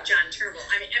 You know, John Turnbull.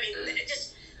 I mean,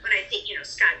 just when I think, you know,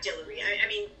 Scott Dillery. I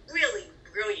mean, really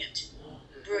brilliant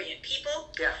people.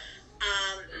 Yeah.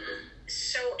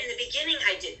 So in the beginning,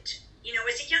 I didn't. You know,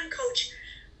 as a young coach,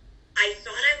 I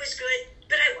thought I was good,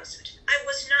 but I wasn't. I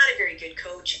was not a very good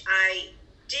coach. I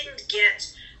didn't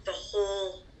get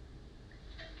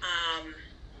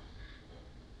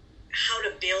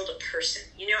build a person.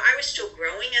 I was still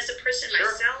growing as a person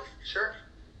myself. Sure.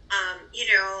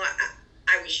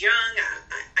 I was young.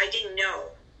 I didn't know.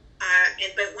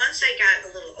 But once I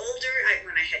got a little older,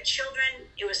 when I had children,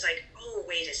 it was like, oh,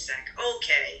 wait a sec.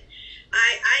 Okay,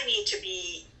 I need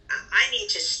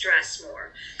to stress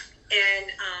more,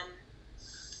 and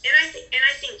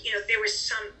I think there was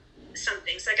some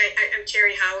things like I'm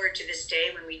Terry Howard to this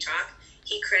day. When we talk,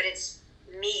 he credits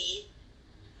me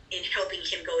in helping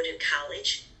him go to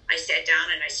college. I sat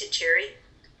down and I said, Terry,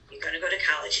 you're going to go to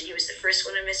college, and he was the first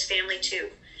one in his family too.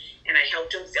 And I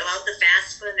helped him fill out the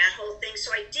FAFSA and that whole thing.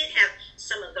 So I did have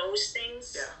some of those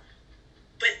things. Yeah.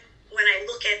 But when I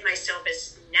look at myself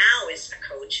as a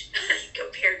coach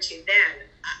compared to then,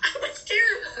 I was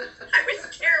terrible. I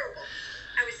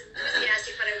was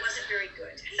enthusiastic, but I wasn't very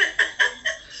good.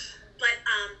 But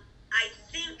I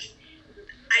think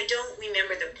I don't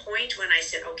remember the point when I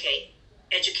said, okay,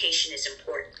 education is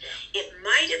important. Yeah. It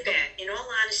might have been, in all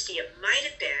honesty,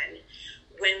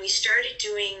 when we started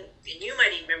doing, and you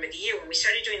might even remember the year, when we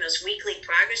started doing those weekly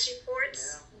progress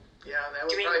reports. Yeah, that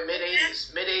was probably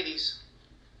mid-'80s.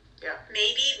 Yeah.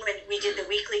 Maybe when we did the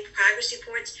weekly progress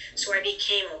reports, so I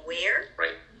became aware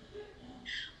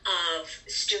of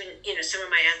some of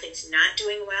my athletes not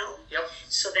doing well. Yep.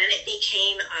 So then it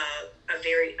became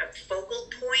a focal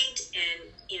point, and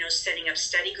setting up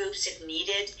study groups if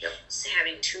needed. Yep.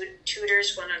 Having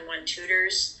tutors, one-on-one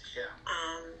tutors. Yeah.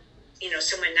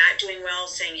 Someone not doing well,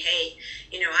 saying, "Hey,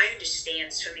 I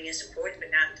understand swimming is important, but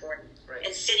not important." Right.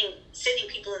 And sitting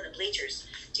people in the bleachers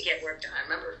to get work done. I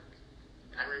remember.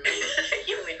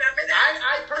 You remember that?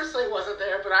 I personally wasn't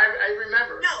there, but I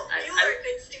remember. No, you were a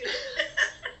good student.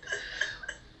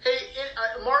 Hey,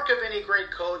 a mark of any great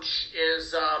coach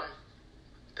is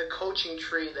the coaching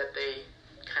tree that they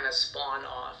kind of spawn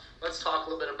off. Let's talk a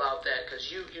little bit about that,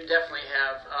 because you definitely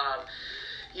have,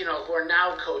 who are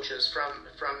now coaches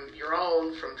from your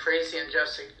own, from Tracy and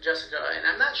Jessica. And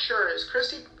I'm not sure, is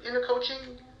Christy into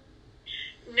coaching?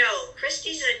 No,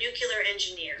 Christy's a nuclear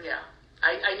engineer. Yeah.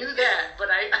 I knew that,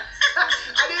 but I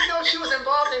I didn't know if she was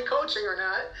involved in coaching or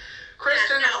not.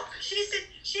 Kristen, no, she's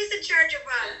in charge of.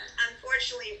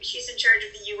 Unfortunately, she's in charge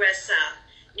of the U.S.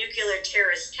 Nuclear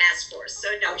Terrorist Task Force. So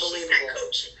no, she's not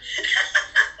coaching.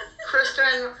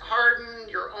 Kristen Harden,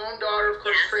 your own daughter, of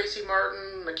course, yes. Tracy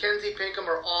Martin, Mackenzie Pinkham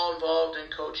are all involved in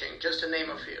coaching, just to name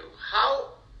a few.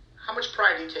 How much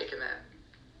pride do you take in that?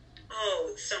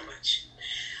 Oh, so much.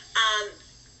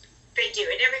 They do,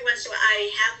 and every once in a while, I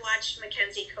have watched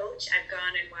Mackenzie coach. I've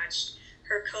gone and watched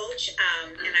her coach,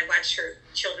 and I watch her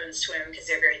children swim because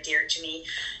they're very dear to me.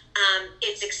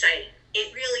 It's exciting.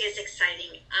 It really is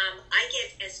exciting. I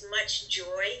get as much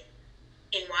joy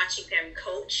in watching them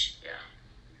coach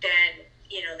than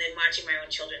watching my own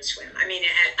children swim. I mean,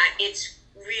 it's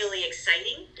really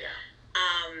exciting. Yeah.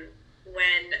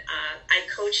 When I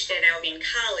coached at Albion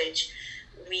College,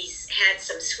 we had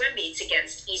some swim meets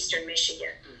against Eastern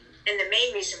Michigan. Mm-hmm. And the main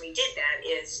reason we did that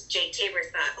is Jake Tabor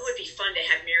thought, it'd be fun to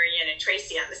have Marianne and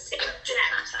Tracy on the same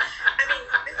deck. I mean,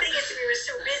 the thing is, we were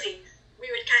so busy, we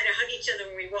would kind of hug each other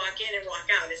when we walk in and walk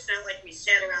out. It's not like we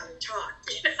sat around and talked.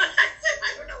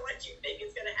 I don't know what you think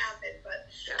is going to happen, but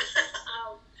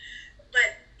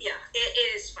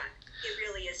it is fun. It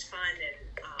really is fun,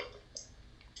 and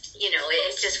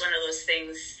it's just one of those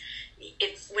things.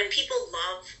 It's when people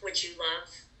love what you love,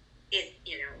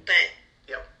 but.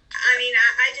 Yep. I mean,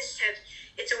 I just have.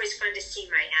 It's always fun to see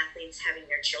my athletes having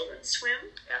their children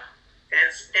swim. Yeah.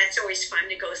 That's always fun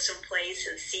to go someplace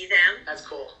and see them. That's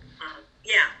cool.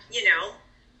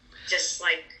 Just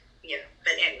like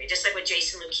But anyway, just like with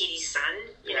Jason Lukiti's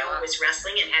son, was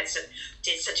wrestling and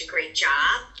did such a great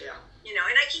job. Yeah.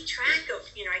 And I keep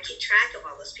track of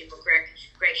all those people. Greg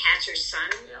Hatcher's son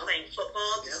playing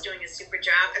football, just doing a super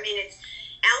job. I mean,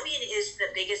 Albion is the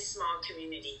biggest small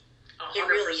community. 100%. It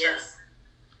really is.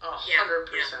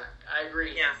 100%. I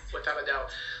agree, without a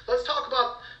doubt. Let's talk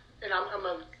about, and I'm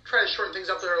going to try to shorten things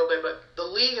up there a little bit, but the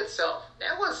league itself,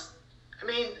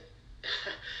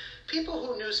 people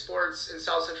who knew sports in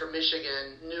South Central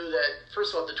Michigan knew that,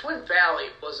 first of all, the Twin Valley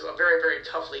was a very, very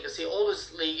tough league. It's the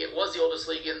oldest league. It was the oldest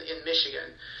league in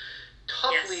Michigan.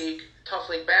 Tough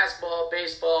league, basketball,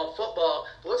 baseball, football.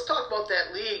 But let's talk about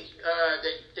that league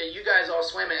that you guys all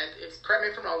swam in. Correct me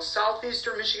if I'm wrong,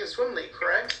 Southeastern Michigan Swim League,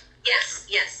 correct? Yes.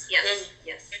 And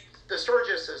the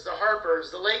Sturgises, the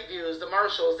Harpers, the Lakeviews, the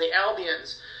Marshalls, the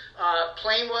Albions,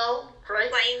 Plainwell,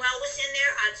 correct? Plainwell was in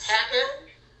there.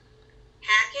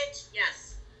 Hackett,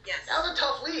 yes. That was a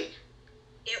tough league.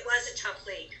 It was a tough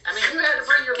league. I mean, you had to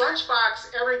bring your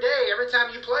lunchbox every day, every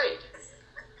time you played.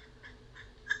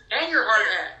 And your hard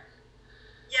hat.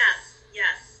 Yes.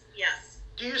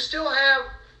 Do you still have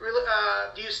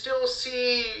do you still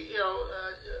see,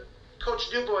 Coach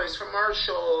Dubois from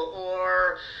Marshall,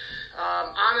 or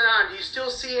on and on? Do you still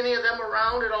see any of them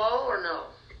around at all, or no?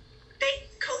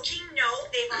 Coaching, no.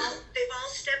 They've all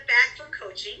stepped back from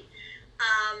coaching.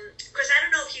 Of course, I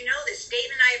don't know if you know this.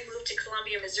 Dave and I have moved to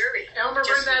Columbia, Missouri. I'm going to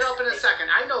bring that up in a second.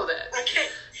 I know that. Okay.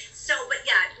 So, but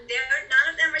yeah, none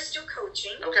of them are still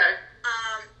coaching. Okay.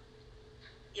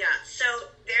 Yeah. So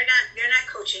they're not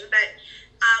coaching, but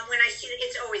when I see it,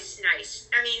 it's always nice.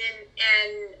 I mean,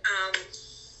 and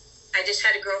I just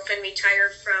had a girlfriend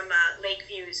retire from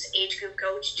Lakeview's age group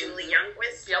coach, Julie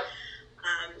Youngquist. Yep.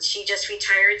 She just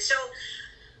retired. So,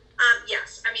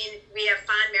 yes, I mean, we have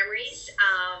fond memories.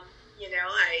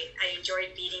 I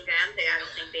enjoyed beating them. I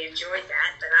don't think they enjoyed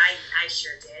that, but I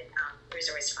sure did. It was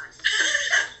always fun.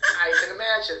 I can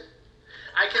imagine.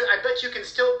 I bet you can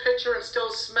still picture and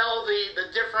still smell the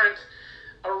different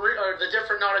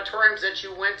auditoriums that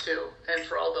you went to, and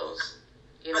for all those.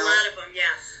 A lot of them,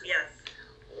 yes.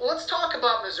 Well, let's talk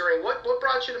about Missouri. What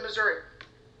brought you to Missouri?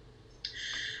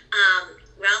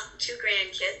 Well, 2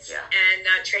 grandkids. Yeah. And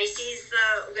Tracy's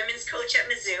the women's coach at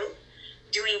Mizzou,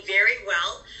 doing very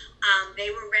well. They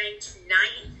were ranked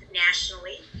 9th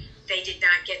nationally. They did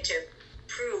not get to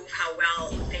prove how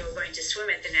well they were going to swim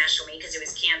at the national meet because it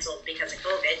was canceled because of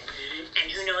COVID. Mm-hmm.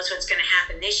 And who knows what's going to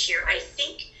happen this year. I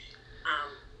think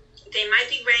they might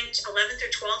be ranked 11th or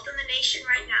 12th in the nation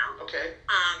right now. Okay.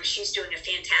 She's doing a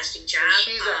fantastic job. And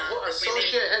she's an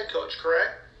associate head coach,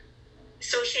 correct?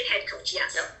 Associate head coach,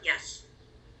 yes. Yep. Yes.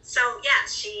 So, yeah,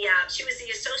 she was the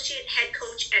associate head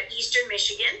coach at Eastern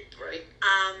Michigan. Right.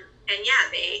 And, yeah,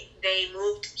 they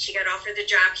moved. She got offered the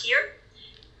job here.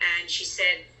 And she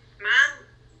said, Mom,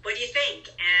 what do you think?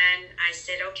 And I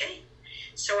said, okay.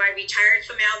 So I retired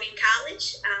from Albion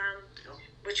College,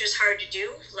 which was hard to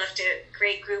do. Left a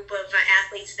great group of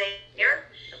athletes there.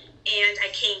 And I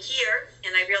came here,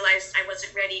 and I realized I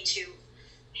wasn't ready to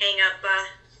hang up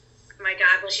my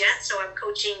goggles yet. So I'm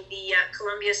coaching the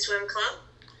Columbia Swim Club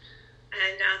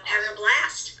and having a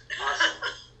blast. Awesome.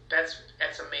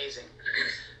 That's amazing.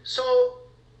 So,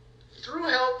 through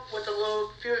help with a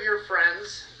few of your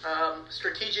friends,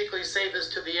 strategically save this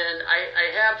to the end,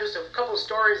 I have just a couple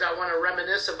stories I want to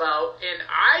reminisce about, and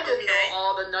I didn't know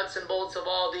all the nuts and bolts of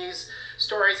all these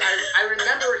stories. I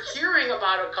remember hearing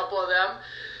about a couple of them.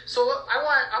 So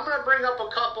I'm going to bring up a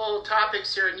couple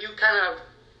topics here, and you kind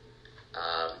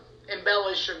of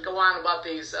embellish or go on about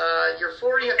these. Your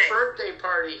 40th birthday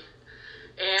party,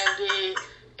 and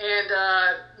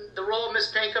the role of Miss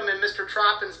Pinkham and Mr.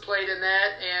 Troppins played in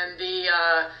that, and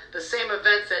the same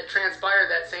events that transpired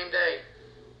that same day.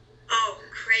 Oh,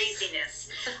 craziness.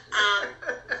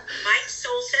 Mike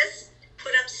Soltis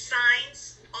put up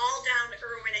signs all down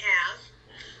Irwin Ave.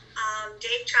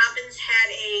 Dave Troppins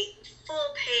had a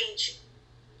full-page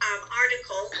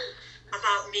article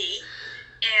about me,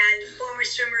 and former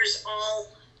swimmers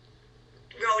all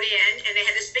wrote in, and they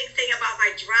had this big thing about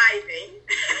my driving.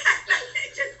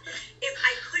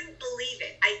 I couldn't believe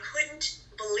it. I couldn't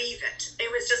believe it.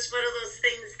 It was just one of those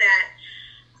things that,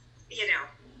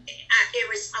 it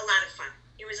was a lot of fun.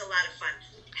 It was a lot of fun.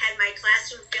 Had my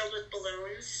classroom filled with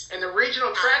balloons. And the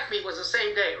regional track meet was the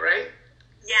same day, right?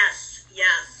 Yes.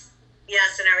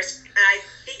 And I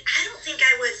don't think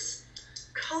I was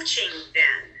coaching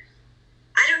then.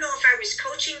 I don't know if I was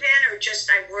coaching then or just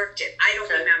I worked it. I don't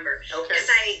remember. Okay. Because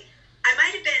I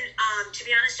might have been, to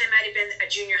be honest, I might have been a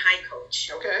junior high coach.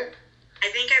 Okay. I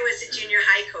think I was a junior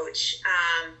high coach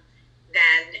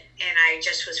then, and I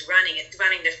just was running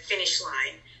the finish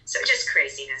line. So just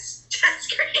craziness.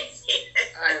 Just craziness.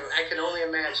 I can only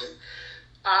imagine.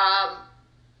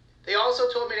 They also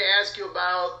told me to ask you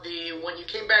about when you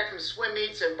came back from swim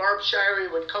meets and Barb Shirey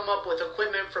would come up with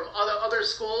equipment from other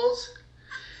schools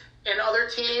and other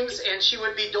teams, and she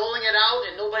would be doling it out,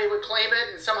 and nobody would claim it,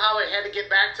 and somehow it had to get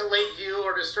back to Lakeview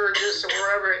or to Sturgis or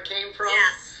wherever it came from.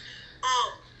 Yes.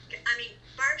 Oh, I mean,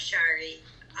 Barb Shirey,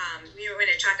 we were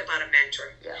going to talk about a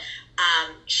mentor. Yeah.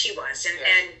 She was,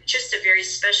 and just a very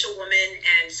special woman,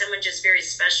 and someone just very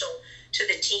special to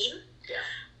the team. Yeah.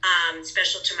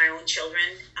 Special to my own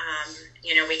children.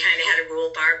 We kind of had a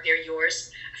rule, Barb, they're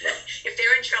yours. If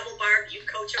they're in trouble, Barb, you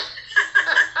coach them.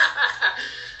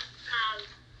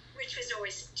 Which was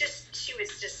always she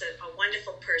was just a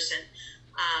wonderful person.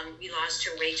 We lost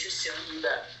her way too soon. You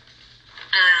bet.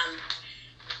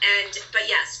 But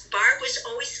yes, Barb was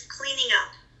always cleaning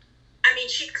up. I mean,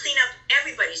 she'd clean up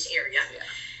everybody's area. Yeah.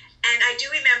 And I do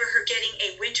remember her getting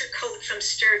a winter coat from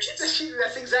Sturgis.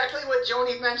 That's exactly what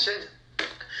Joni mentioned.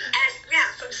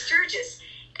 From Sturgis.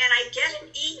 And I get an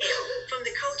email from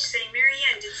the coach saying,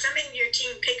 Marianne, did somebody in your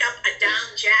team pick up a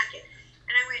down jacket?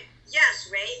 And I went,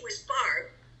 Yes, Ray, it was Barb.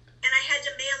 And I had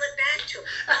to mail it back to him.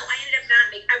 No, I ended up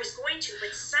not making. I was going to,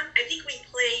 but I think we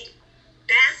played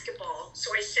basketball,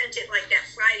 so I sent it like that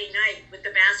Friday night with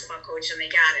the basketball coach, and they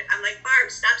got it. I'm like, Barb,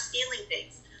 stop stealing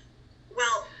things.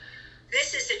 Well,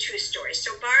 this is a true story.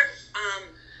 So Barb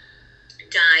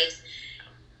died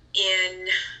in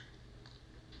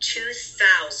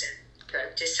 2000,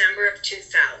 December of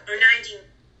 2000, or 99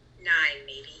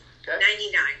 maybe,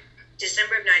 99,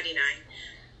 December of 99,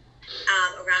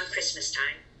 around Christmas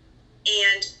time.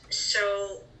 And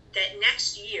so that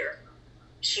next year,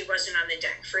 she wasn't on the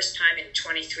deck. First time in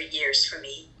 23 years for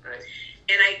me. Right.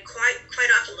 And I quite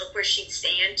often look where she'd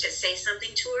stand to say something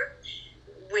to her,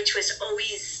 which was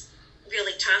always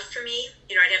really tough for me.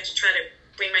 You know, I'd have to try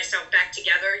to bring myself back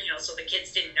together, you know, so the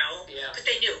kids didn't know. Yeah. But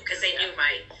they knew, because they knew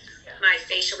my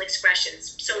facial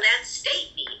expressions. So that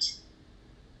state meet,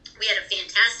 we had a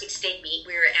fantastic state meet.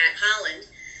 We were at Holland.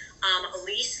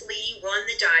 Elise Lee won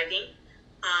the diving.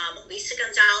 Lisa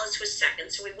Gonzalez was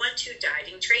second, so we won 2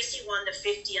 diving. Tracy won the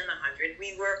 50 and the 100.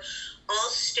 We were all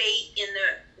state in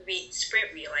the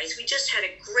sprint relays. We just had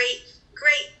a great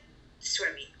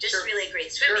swim meet, really a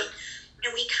great swim meet.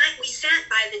 And we sat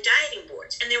by the diving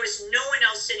boards, and there was no one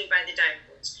else sitting by the diving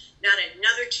boards, not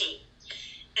another team.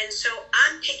 And so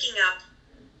I'm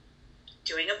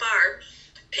doing a Barb,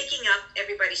 picking up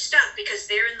everybody's stuff because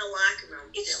they're in the locker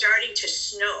room. It's starting to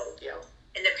snow,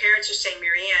 and the parents are saying,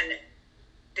 Marianne,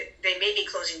 they may be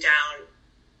closing down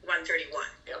 131.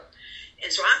 And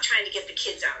so I'm trying to get the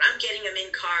kids out. I'm getting them in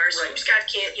cars. Right. Who's got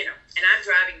kids? You know, and I'm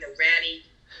driving the ratty,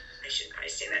 I shouldn't probably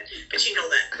say that, but you know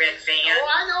that red van. Oh,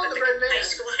 I know the red van. High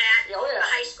school hat. Oh, yeah. The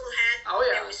high school hat. Oh,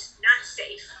 yeah. It was not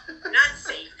safe. Not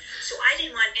safe. So I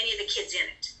didn't want any of the kids in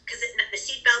it because the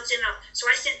seatbelts in.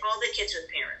 So I sent all the kids with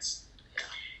parents.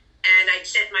 And I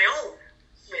sent my own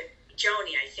with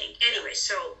Joni, I think. Anyway,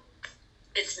 so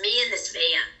it's me in this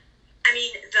van. I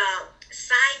mean, the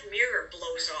side mirror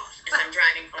blows off as I'm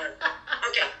driving home.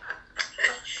 Okay.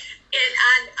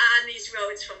 And on these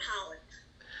roads from Holland.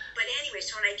 But anyway,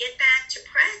 so when I get back to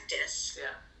practice,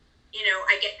 you know,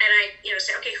 I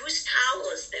say, okay, whose towel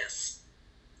is this?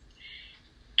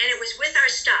 And it was with our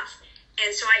stuff.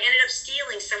 And so I ended up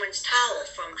stealing someone's towel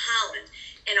from Holland.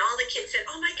 And all the kids said,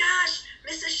 oh my gosh,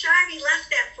 Mrs. Shivey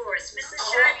left that for us. Mrs.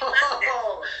 Shivey left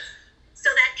that. So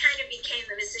that kind of became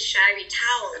the Mrs. Shivey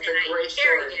towel. That's and I carried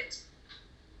story.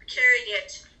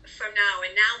 it from now.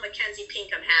 And now Mackenzie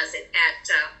Pinkham has it at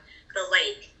the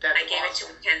lake. That's I gave awesome.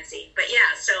 it to Mackenzie. But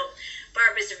yeah, so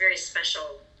Barbara's a very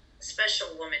special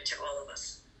woman to all of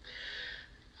us.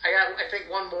 I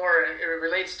think one more, and it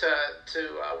relates to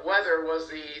weather, was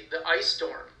the ice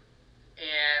storm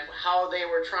and how they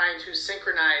were trying to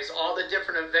synchronize all the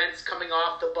different events coming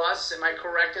off the bus. Am I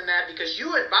correct in that? Because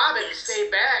you and Bob had to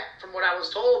stay back, from what I was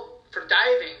told, for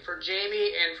diving, for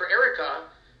Jamie and for Erica,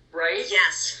 right?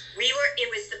 Yes.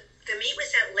 The meet was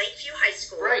at Lakeview High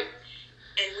School. Right.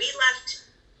 And we left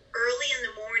early in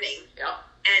the morning. Yep.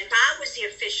 And Bob was the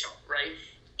official. Right.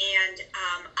 And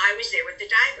I was there with the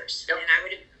divers. Yep. And I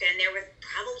would have been there with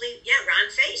probably, Ron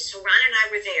Face. So Ron and I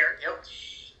were there. Yep.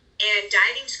 And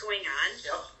diving's going on.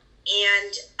 Yep.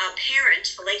 And a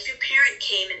Lakeview parent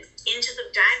came into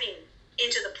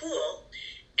the pool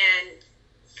and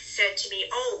said to me,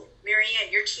 oh, Marianne,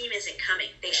 your team isn't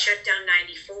coming. They shut down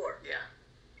 94. Yeah.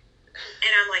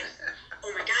 And I'm like,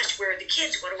 oh my gosh, where are the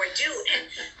kids? What do I do? And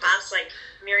Bob's like,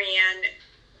 Marianne,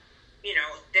 you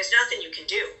know, there's nothing you can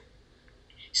do.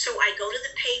 So I go to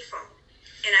the payphone,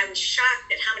 and I was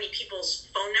shocked at how many people's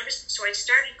phone numbers. So I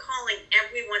started calling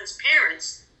everyone's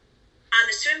parents on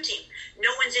the swim team.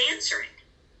 No one's answering.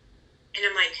 And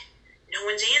I'm like, no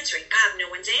one's answering. Bob, no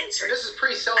one's answering. And this is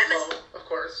pre-cell phone, of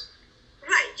course.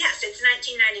 Right, yes, it's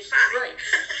 1995. Right.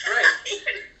 You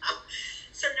know?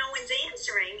 So no one's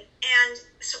answering, and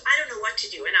so I don't know what to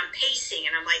do, and I'm pacing,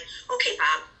 and I'm like, okay,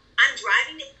 Bob, I'm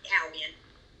driving to Albion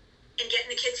and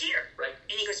getting the kids here. Right.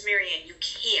 And he goes, Marianne, you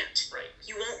can't. Right.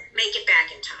 You won't make it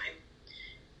back in time.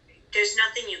 There's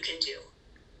nothing you can do.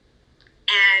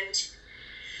 And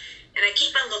I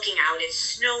keep on looking out. It's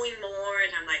snowing more,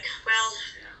 and I'm like,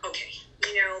 well, okay,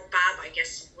 you know, Bob, I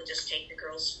guess we'll just take the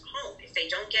girls home. If they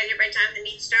don't get here by the time the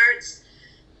meet starts,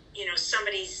 you know,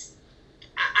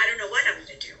 I don't know what I'm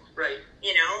going to do. Right.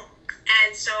 You know?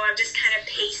 And so I'm just kind of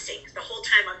pacing. The whole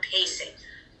time I'm pacing.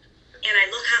 And I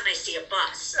look out and I see a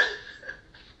bus.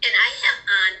 And I have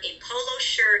on a polo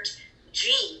shirt,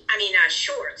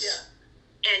 shorts.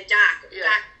 Yeah. And dock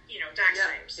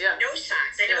sliders. Yeah. No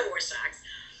socks. I never wore socks.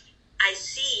 I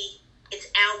see it's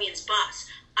Albion's bus.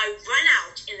 I run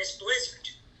out in this blizzard.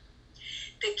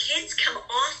 The kids come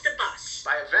off the bus.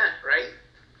 By event, right?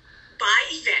 By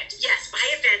event, yes, by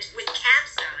event, with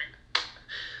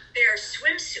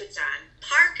jackets on,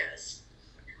 parkas.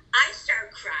 I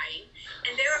start crying,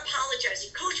 and they're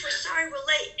apologizing. Coach, we're sorry we're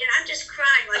late. And I'm just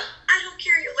crying, like, I don't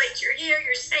care you're late. You're here.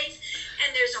 You're safe.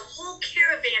 And there's a whole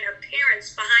caravan of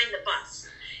parents behind the bus.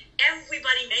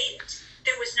 Everybody made it.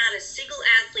 There was not a single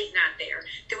athlete not there.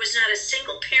 There was not a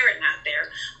single parent not there.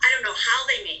 I don't know how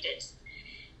they made it.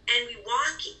 And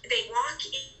they walk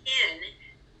in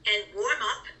and warm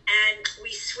up, and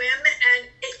we swim, and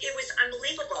it was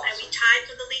unbelievable. Awesome. And we tied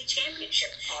for the league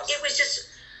championship. Awesome. It was just,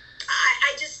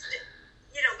 I just,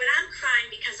 but I'm crying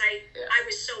because I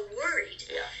was so worried.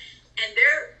 Yeah. And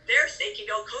they're thinking,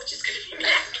 oh, coach is going to be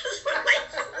mad because we're late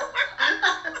for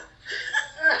warm-up.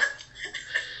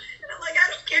 And I'm like, I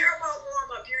don't care about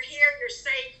warm-up. You're here. You're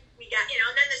safe. We got,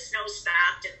 and then the snow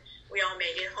stopped, and we all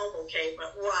made it home okay,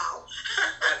 but wow.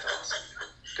 That's awesome.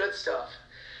 Good stuff.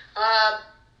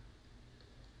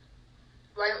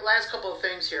 Last couple of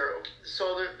things here.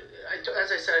 So,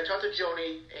 as I said, I talked to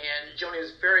Joni, and Joni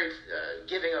is very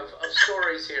giving of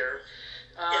stories here.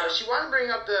 She wanted to bring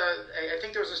up I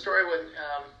think there was a story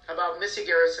about Missy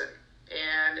Garrison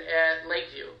and at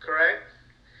Lakeview, correct?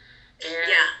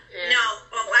 And, no,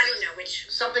 I don't know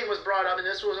which. Something was brought up, and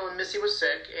this was when Missy was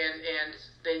sick, and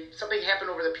something happened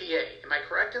over the PA. Am I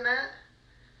correct in that?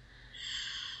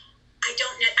 I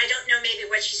don't know maybe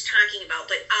what she's talking about,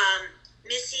 but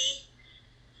Missy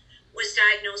was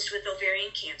diagnosed with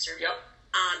ovarian cancer. Yep.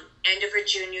 End of her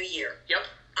junior year. Yep.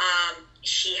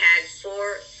 She had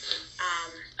 4.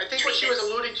 I think what she was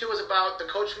alluding to was about the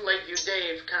coach from Lakeview,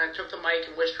 Dave, kind of took the mic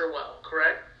and wished her well.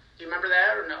 Correct? Do you remember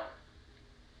that or no?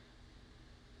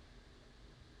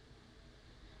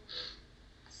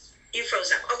 You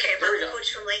froze up. Okay, about the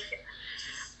coach from Lakeview.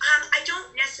 I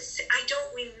don't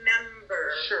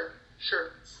remember. Sure.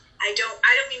 I don't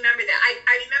remember that.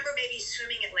 I remember maybe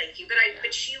swimming at Lakeview,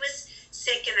 but she was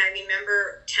sick, and I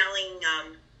remember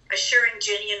assuring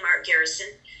Ginny and Mark Garrison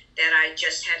that I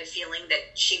just had a feeling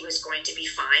that she was going to be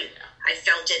fine. Yeah. I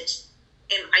felt it,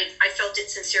 and I felt it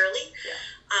sincerely. Yeah.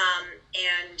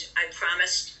 And I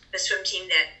promised the swim team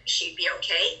that she'd be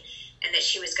okay, and that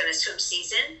she was going to swim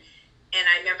season. And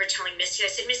I remember telling Missy, I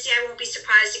said, Missy, I won't be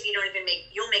surprised if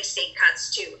you'll make state cuts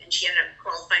too. And she ended up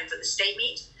qualifying for the state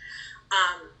meet.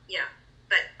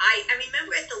 But I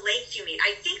remember at the Lakeview meet,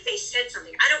 I think they said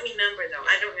something. I don't remember though.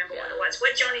 I don't remember what it was.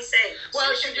 What Joni say?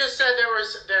 Well, she just said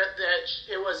that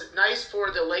it was nice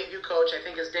for the Lakeview coach. I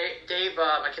think is Dave.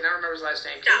 I cannot remember his last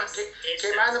name.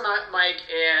 Came on the mic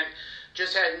and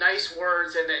just had nice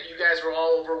words, and that you guys were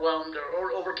all overwhelmed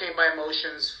or overcame by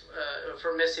emotions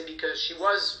for Missy because she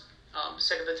was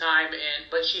sick at the time,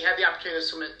 but she had the opportunity to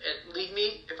swim at league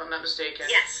meet, if I'm not mistaken.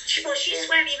 Yes. She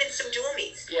swam even some dual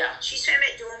meets. Yeah. She swam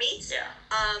at dual meets. Yeah.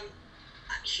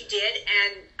 She did,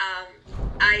 and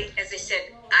as I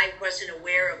said, I wasn't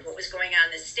aware of what was going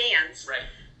on in the stands. Right.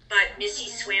 But Missy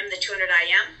swam the 200 IM.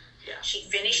 Yeah. She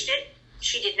finished it.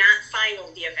 She did not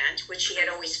final the event, which she had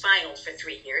always finaled for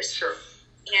 3 years. Sure.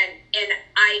 And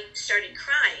I started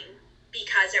crying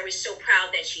because I was so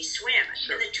proud that she swam.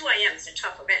 Sure. And the 2 IM is a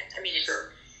tough event. I mean,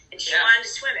 sure. And she wanted to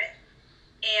swim it.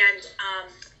 And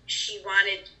she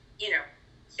wanted,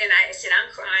 and I said, I'm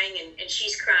crying, and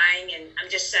she's crying, and I'm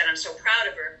just said, I'm so proud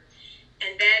of her.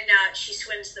 And then she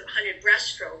swims the 100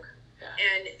 breaststroke. Yeah.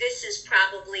 And this is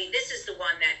the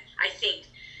one that I think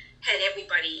had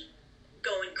everybody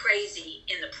going crazy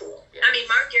in the pool. Yeah. I mean,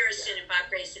 Mark Garrison and Bob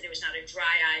Gray said there was not a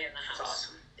dry eye in the house. That's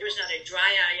awesome. There was not a dry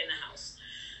eye in the house.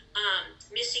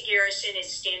 Missy Garrison is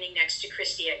standing next to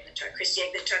Christy Egnatuk. Christy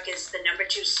Egnatuk is the number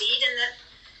 2 seed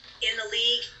in the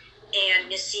league, and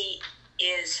Missy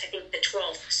is, I think, the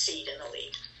 12th seed in the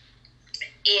league.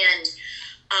 And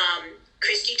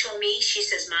Christy told me, she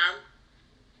says, Mom,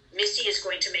 Missy is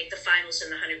going to make the finals in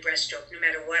the 100 breaststroke no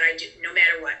matter what I do, no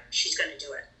matter what, she's going to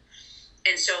do it.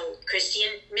 And so Christy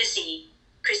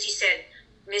said,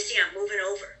 Missy, I'm moving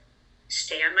over.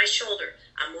 Stay on my shoulder.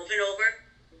 I'm moving over.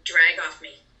 Drag off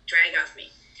me.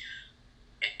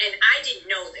 And I didn't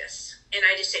know this. And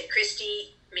I just said,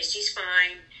 Christy, Missy's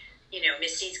fine.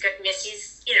 Missy's,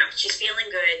 she's feeling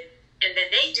good. And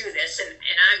then they do this, and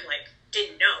I'm like,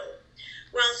 didn't know.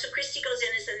 Well, so Christy goes in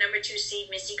as the number 2 seed.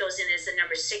 Missy goes in as the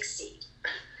number 6 seed.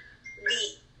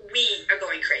 We are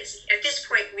going crazy. At this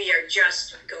point, we are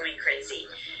just going crazy.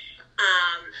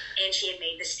 And she had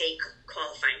made the state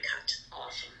qualifying cut.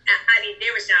 Awesome. I mean,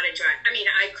 there was not a dry. I mean,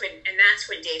 I couldn't. And that's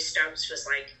when Dave Stubbs was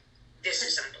like, "This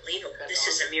is unbelievable. This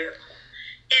is a miracle."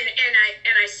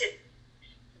 And I said,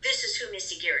 "This is who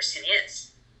Missy Garrison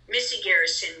is. Missy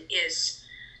Garrison is,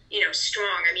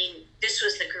 strong. I mean, this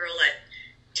was the girl at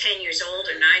 10 years old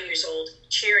or 9 years old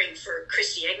cheering for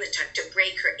Christy Egnatuk to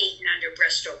break her 8 and under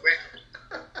breaststroke record.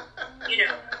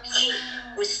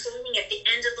 was standing at the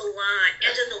end of the line,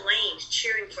 end of the lane,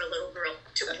 cheering for a little girl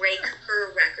to break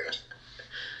her record.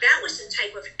 That was the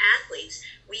type of athletes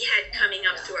we had coming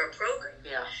up through our program.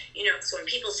 Yeah. You know, so when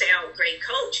people say, "Oh, great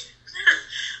coach,"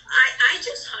 I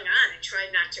just hung on and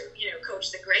tried not to, you know,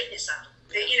 coach the greatness out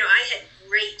of them. You know, I had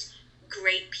great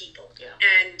people,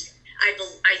 and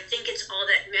I think it's all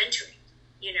that mentoring.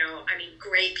 You know, I mean,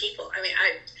 great people. I mean,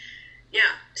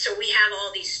 so we have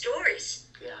all these stories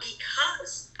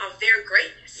because of their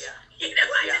greatness. Yeah. You know,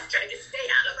 I just tried to stay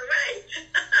out of the way.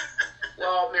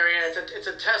 Well, Marianne, it's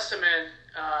a testament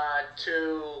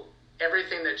to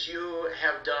everything that you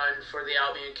have done for the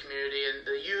Albion community and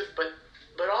the youth,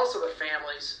 but also the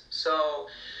families. So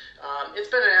it's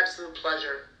been an absolute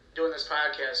pleasure doing this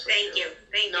podcast with Thank you.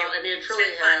 Thank you. No, I mean, it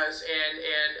truly has, and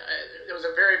it was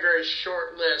a very, very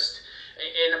short list.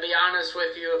 And to be honest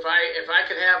with you, if I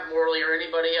could have Morley or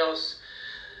anybody else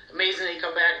amazingly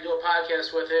come back and do a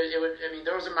podcast with it would. I mean,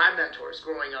 those are my mentors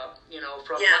growing up. You know,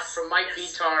 from Mike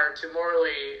Vitar to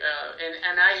Morley,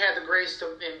 and I had the grace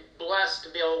and blessed to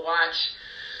be able to watch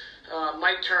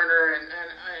Mike Turner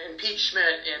and Pete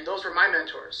Schmidt, and those were my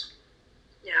mentors.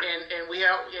 Yeah. And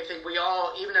I think we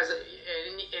all, even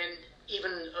and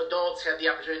even adults, had the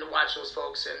opportunity to watch those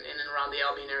folks in and around the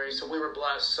Albion area. So we were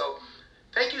blessed. So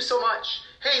thank you so much.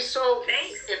 Hey, so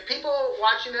thanks. If people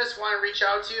watching this want to reach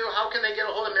out to you, how can they get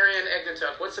a hold of Marianne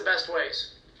Egnetup? What's the best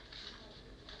ways?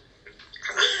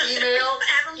 Email,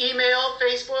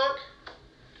 Facebook?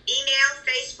 Email,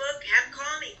 Facebook,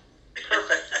 call me.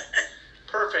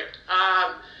 Perfect.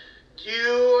 Do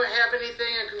you have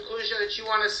anything in conclusion that you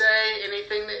want to say?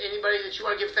 Anything that anybody that you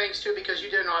want to give thanks to? Because you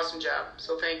did an awesome job.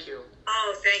 So thank you.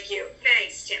 Oh, thank you.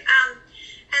 Thanks, Tim.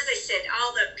 As I said,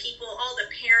 all the people, all the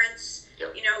parents,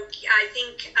 you know, I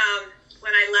think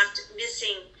when I left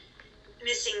missing,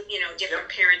 you know, different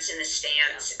parents in the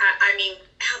stands. I mean,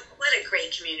 what a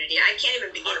great community. I can't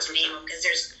even begin 100%. To name them because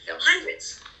there's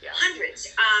hundreds.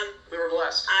 We were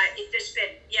blessed.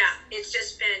 It's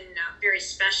just been very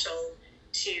special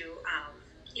to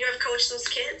you have coached those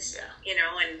kids. You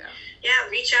know, and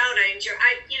reach out.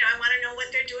 I want to know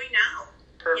what they're doing now.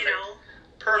 Perfect. You know,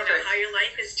 Perfect. You know, how your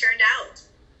life has turned out.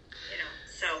 You know,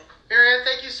 so. Marianne,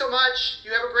 thank you so much.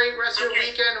 You have a great rest of your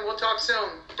weekend, and we'll talk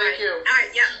soon. Thank you. All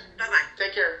right, bye-bye.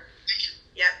 Take care.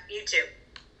 Yep, you too.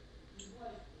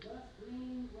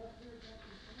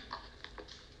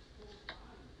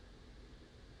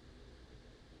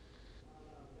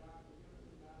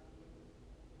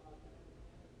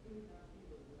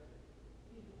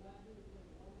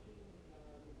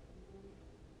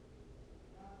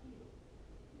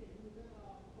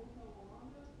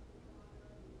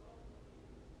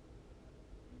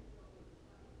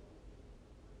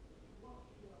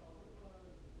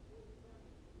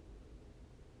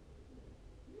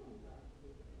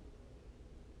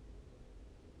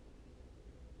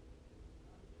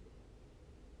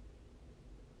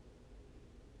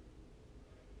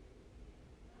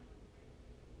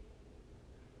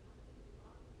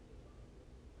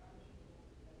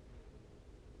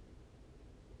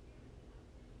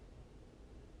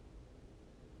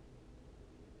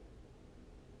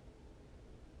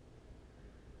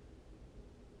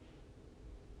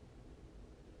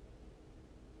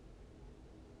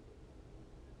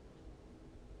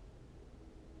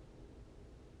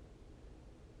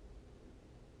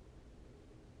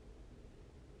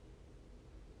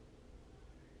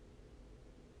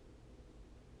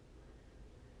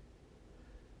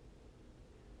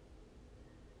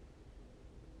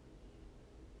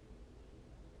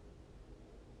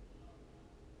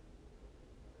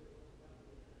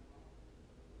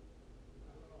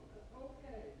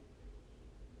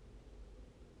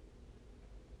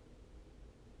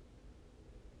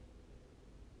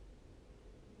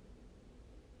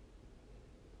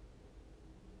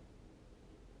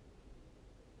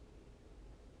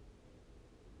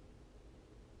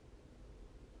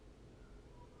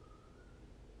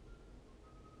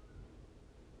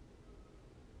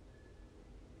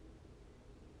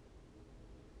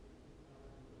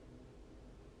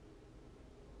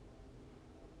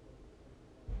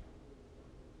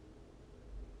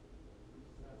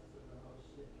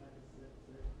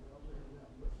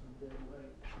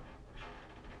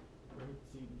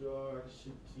 Too dark,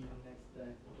 shoot to you next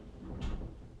day.